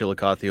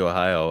 Chillicothe,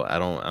 Ohio, I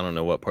don't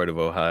know what part of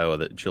Ohio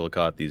that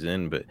Chillicothe's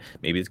in, but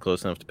maybe it's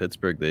close enough to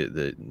Pittsburgh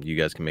that you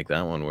guys can make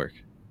that one work.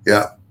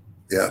 Yeah.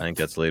 I think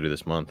that's later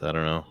this month. I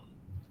don't know.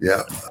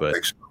 Yeah, but I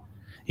think so.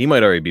 He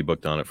might already be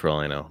booked on it for all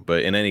I know.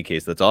 But in any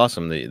case, that's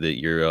awesome that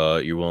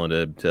you're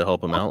willing to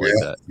help him out like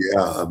that.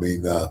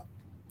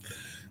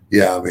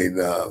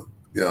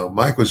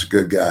 Mike was a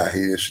good guy.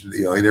 He just,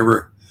 he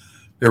never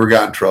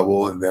got in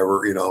trouble, and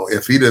never,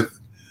 if he'd have,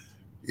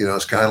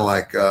 it's kind of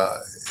like,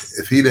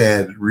 if he'd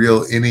had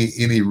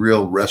any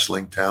real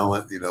wrestling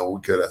talent,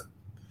 we could have,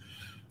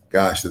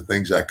 gosh, the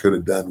things I could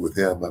have done with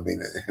him. I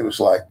mean, it was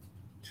like,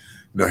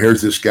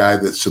 here's this guy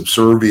that's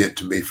subservient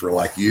to me for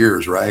like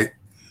years, right?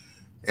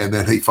 And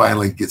then he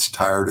finally gets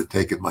tired of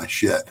taking my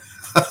shit.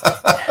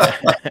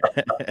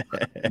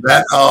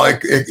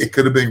 It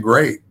could have been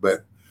great,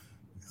 but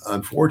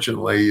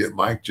unfortunately,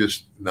 Mike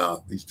he's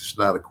just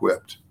not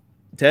equipped.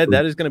 Ted,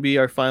 that is going to be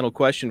our final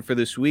question for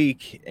this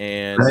week.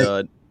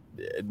 And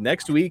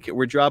next week,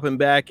 we're dropping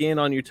back in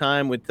on your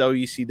time with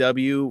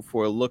WCW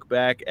for a look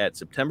back at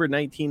September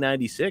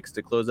 1996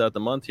 to close out the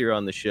month here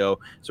on the show.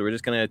 So we're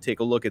just going to take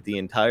a look at the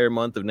entire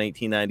month of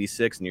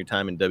 1996 and your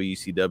time in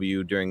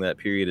WCW during that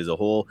period as a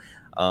whole.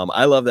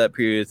 I love that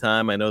period of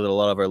time. I know that a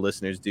lot of our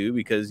listeners do,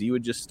 because you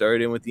would just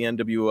start in with the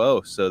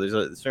NWO. So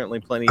there's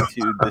certainly plenty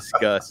to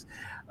discuss.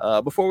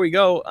 Before we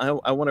go,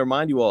 I want to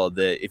remind you all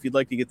that if you'd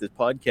like to get this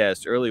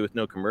podcast early with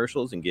no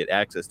commercials and get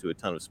access to a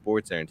ton of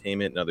sports,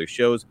 entertainment, and other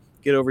shows,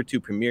 get over to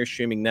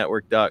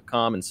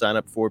premierstreamingnetwork.com and sign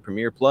up for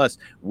Premiere Plus.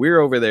 We're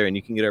over there, and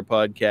you can get our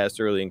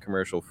podcast early and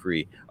commercial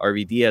free.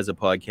 RVD has a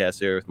podcast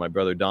there with my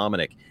brother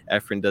Dominic.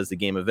 Efren does the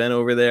game event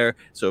over there.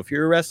 So if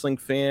you're a wrestling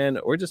fan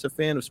or just a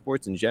fan of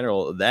sports in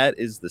general, that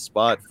is the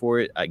spot for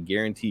it. I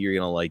guarantee you're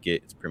going to like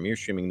it. It's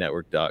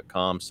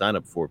premierstreamingnetwork.com. Sign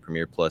up for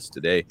Premiere Plus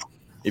today.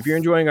 If you're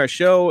enjoying our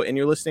show and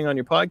you're listening on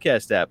your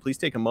podcast app, please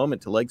take a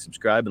moment to like,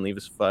 subscribe, and leave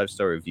us a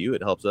 5-star review.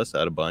 It helps us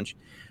out a bunch.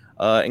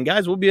 And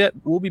guys, we'll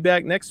be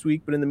back next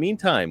week. But in the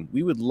meantime,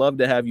 we would love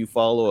to have you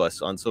follow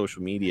us on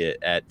social media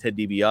at Ted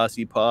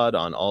DiBiase Pod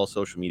on all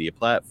social media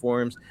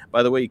platforms.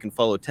 By the way, you can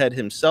follow Ted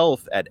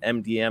himself at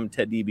MDM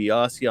Ted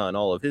DiBiase on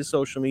all of his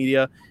social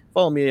media.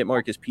 Follow me at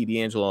Marcus P.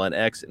 D'Angelo on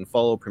X, and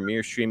follow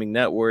Premier Streaming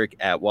Network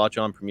at Watch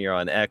on Premier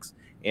on X,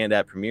 and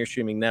at Premier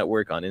Streaming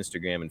Network on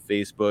Instagram and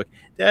Facebook.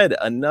 Ted,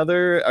 our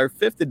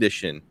 5th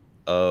edition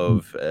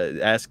of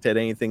Ask Ted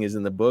Anything is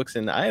in the books,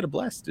 and I had a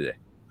blast today.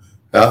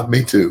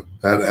 Me too.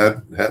 Had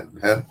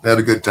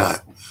a good time,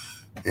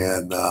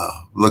 and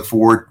look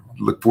forward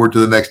to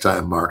the next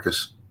time,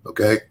 Marcus.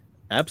 Okay.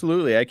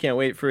 Absolutely. I can't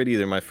wait for it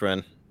either, my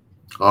friend.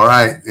 All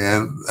right.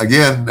 And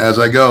again, as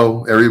I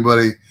go,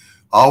 everybody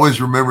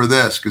always remember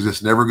this, because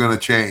it's never going to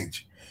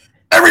change.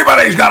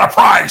 Everybody's got a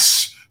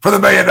price for the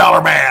 $1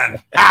 Million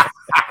Man.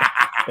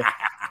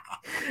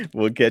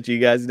 We'll catch you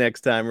guys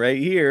next time right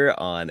here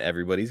on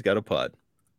Everybody's Got a Pod.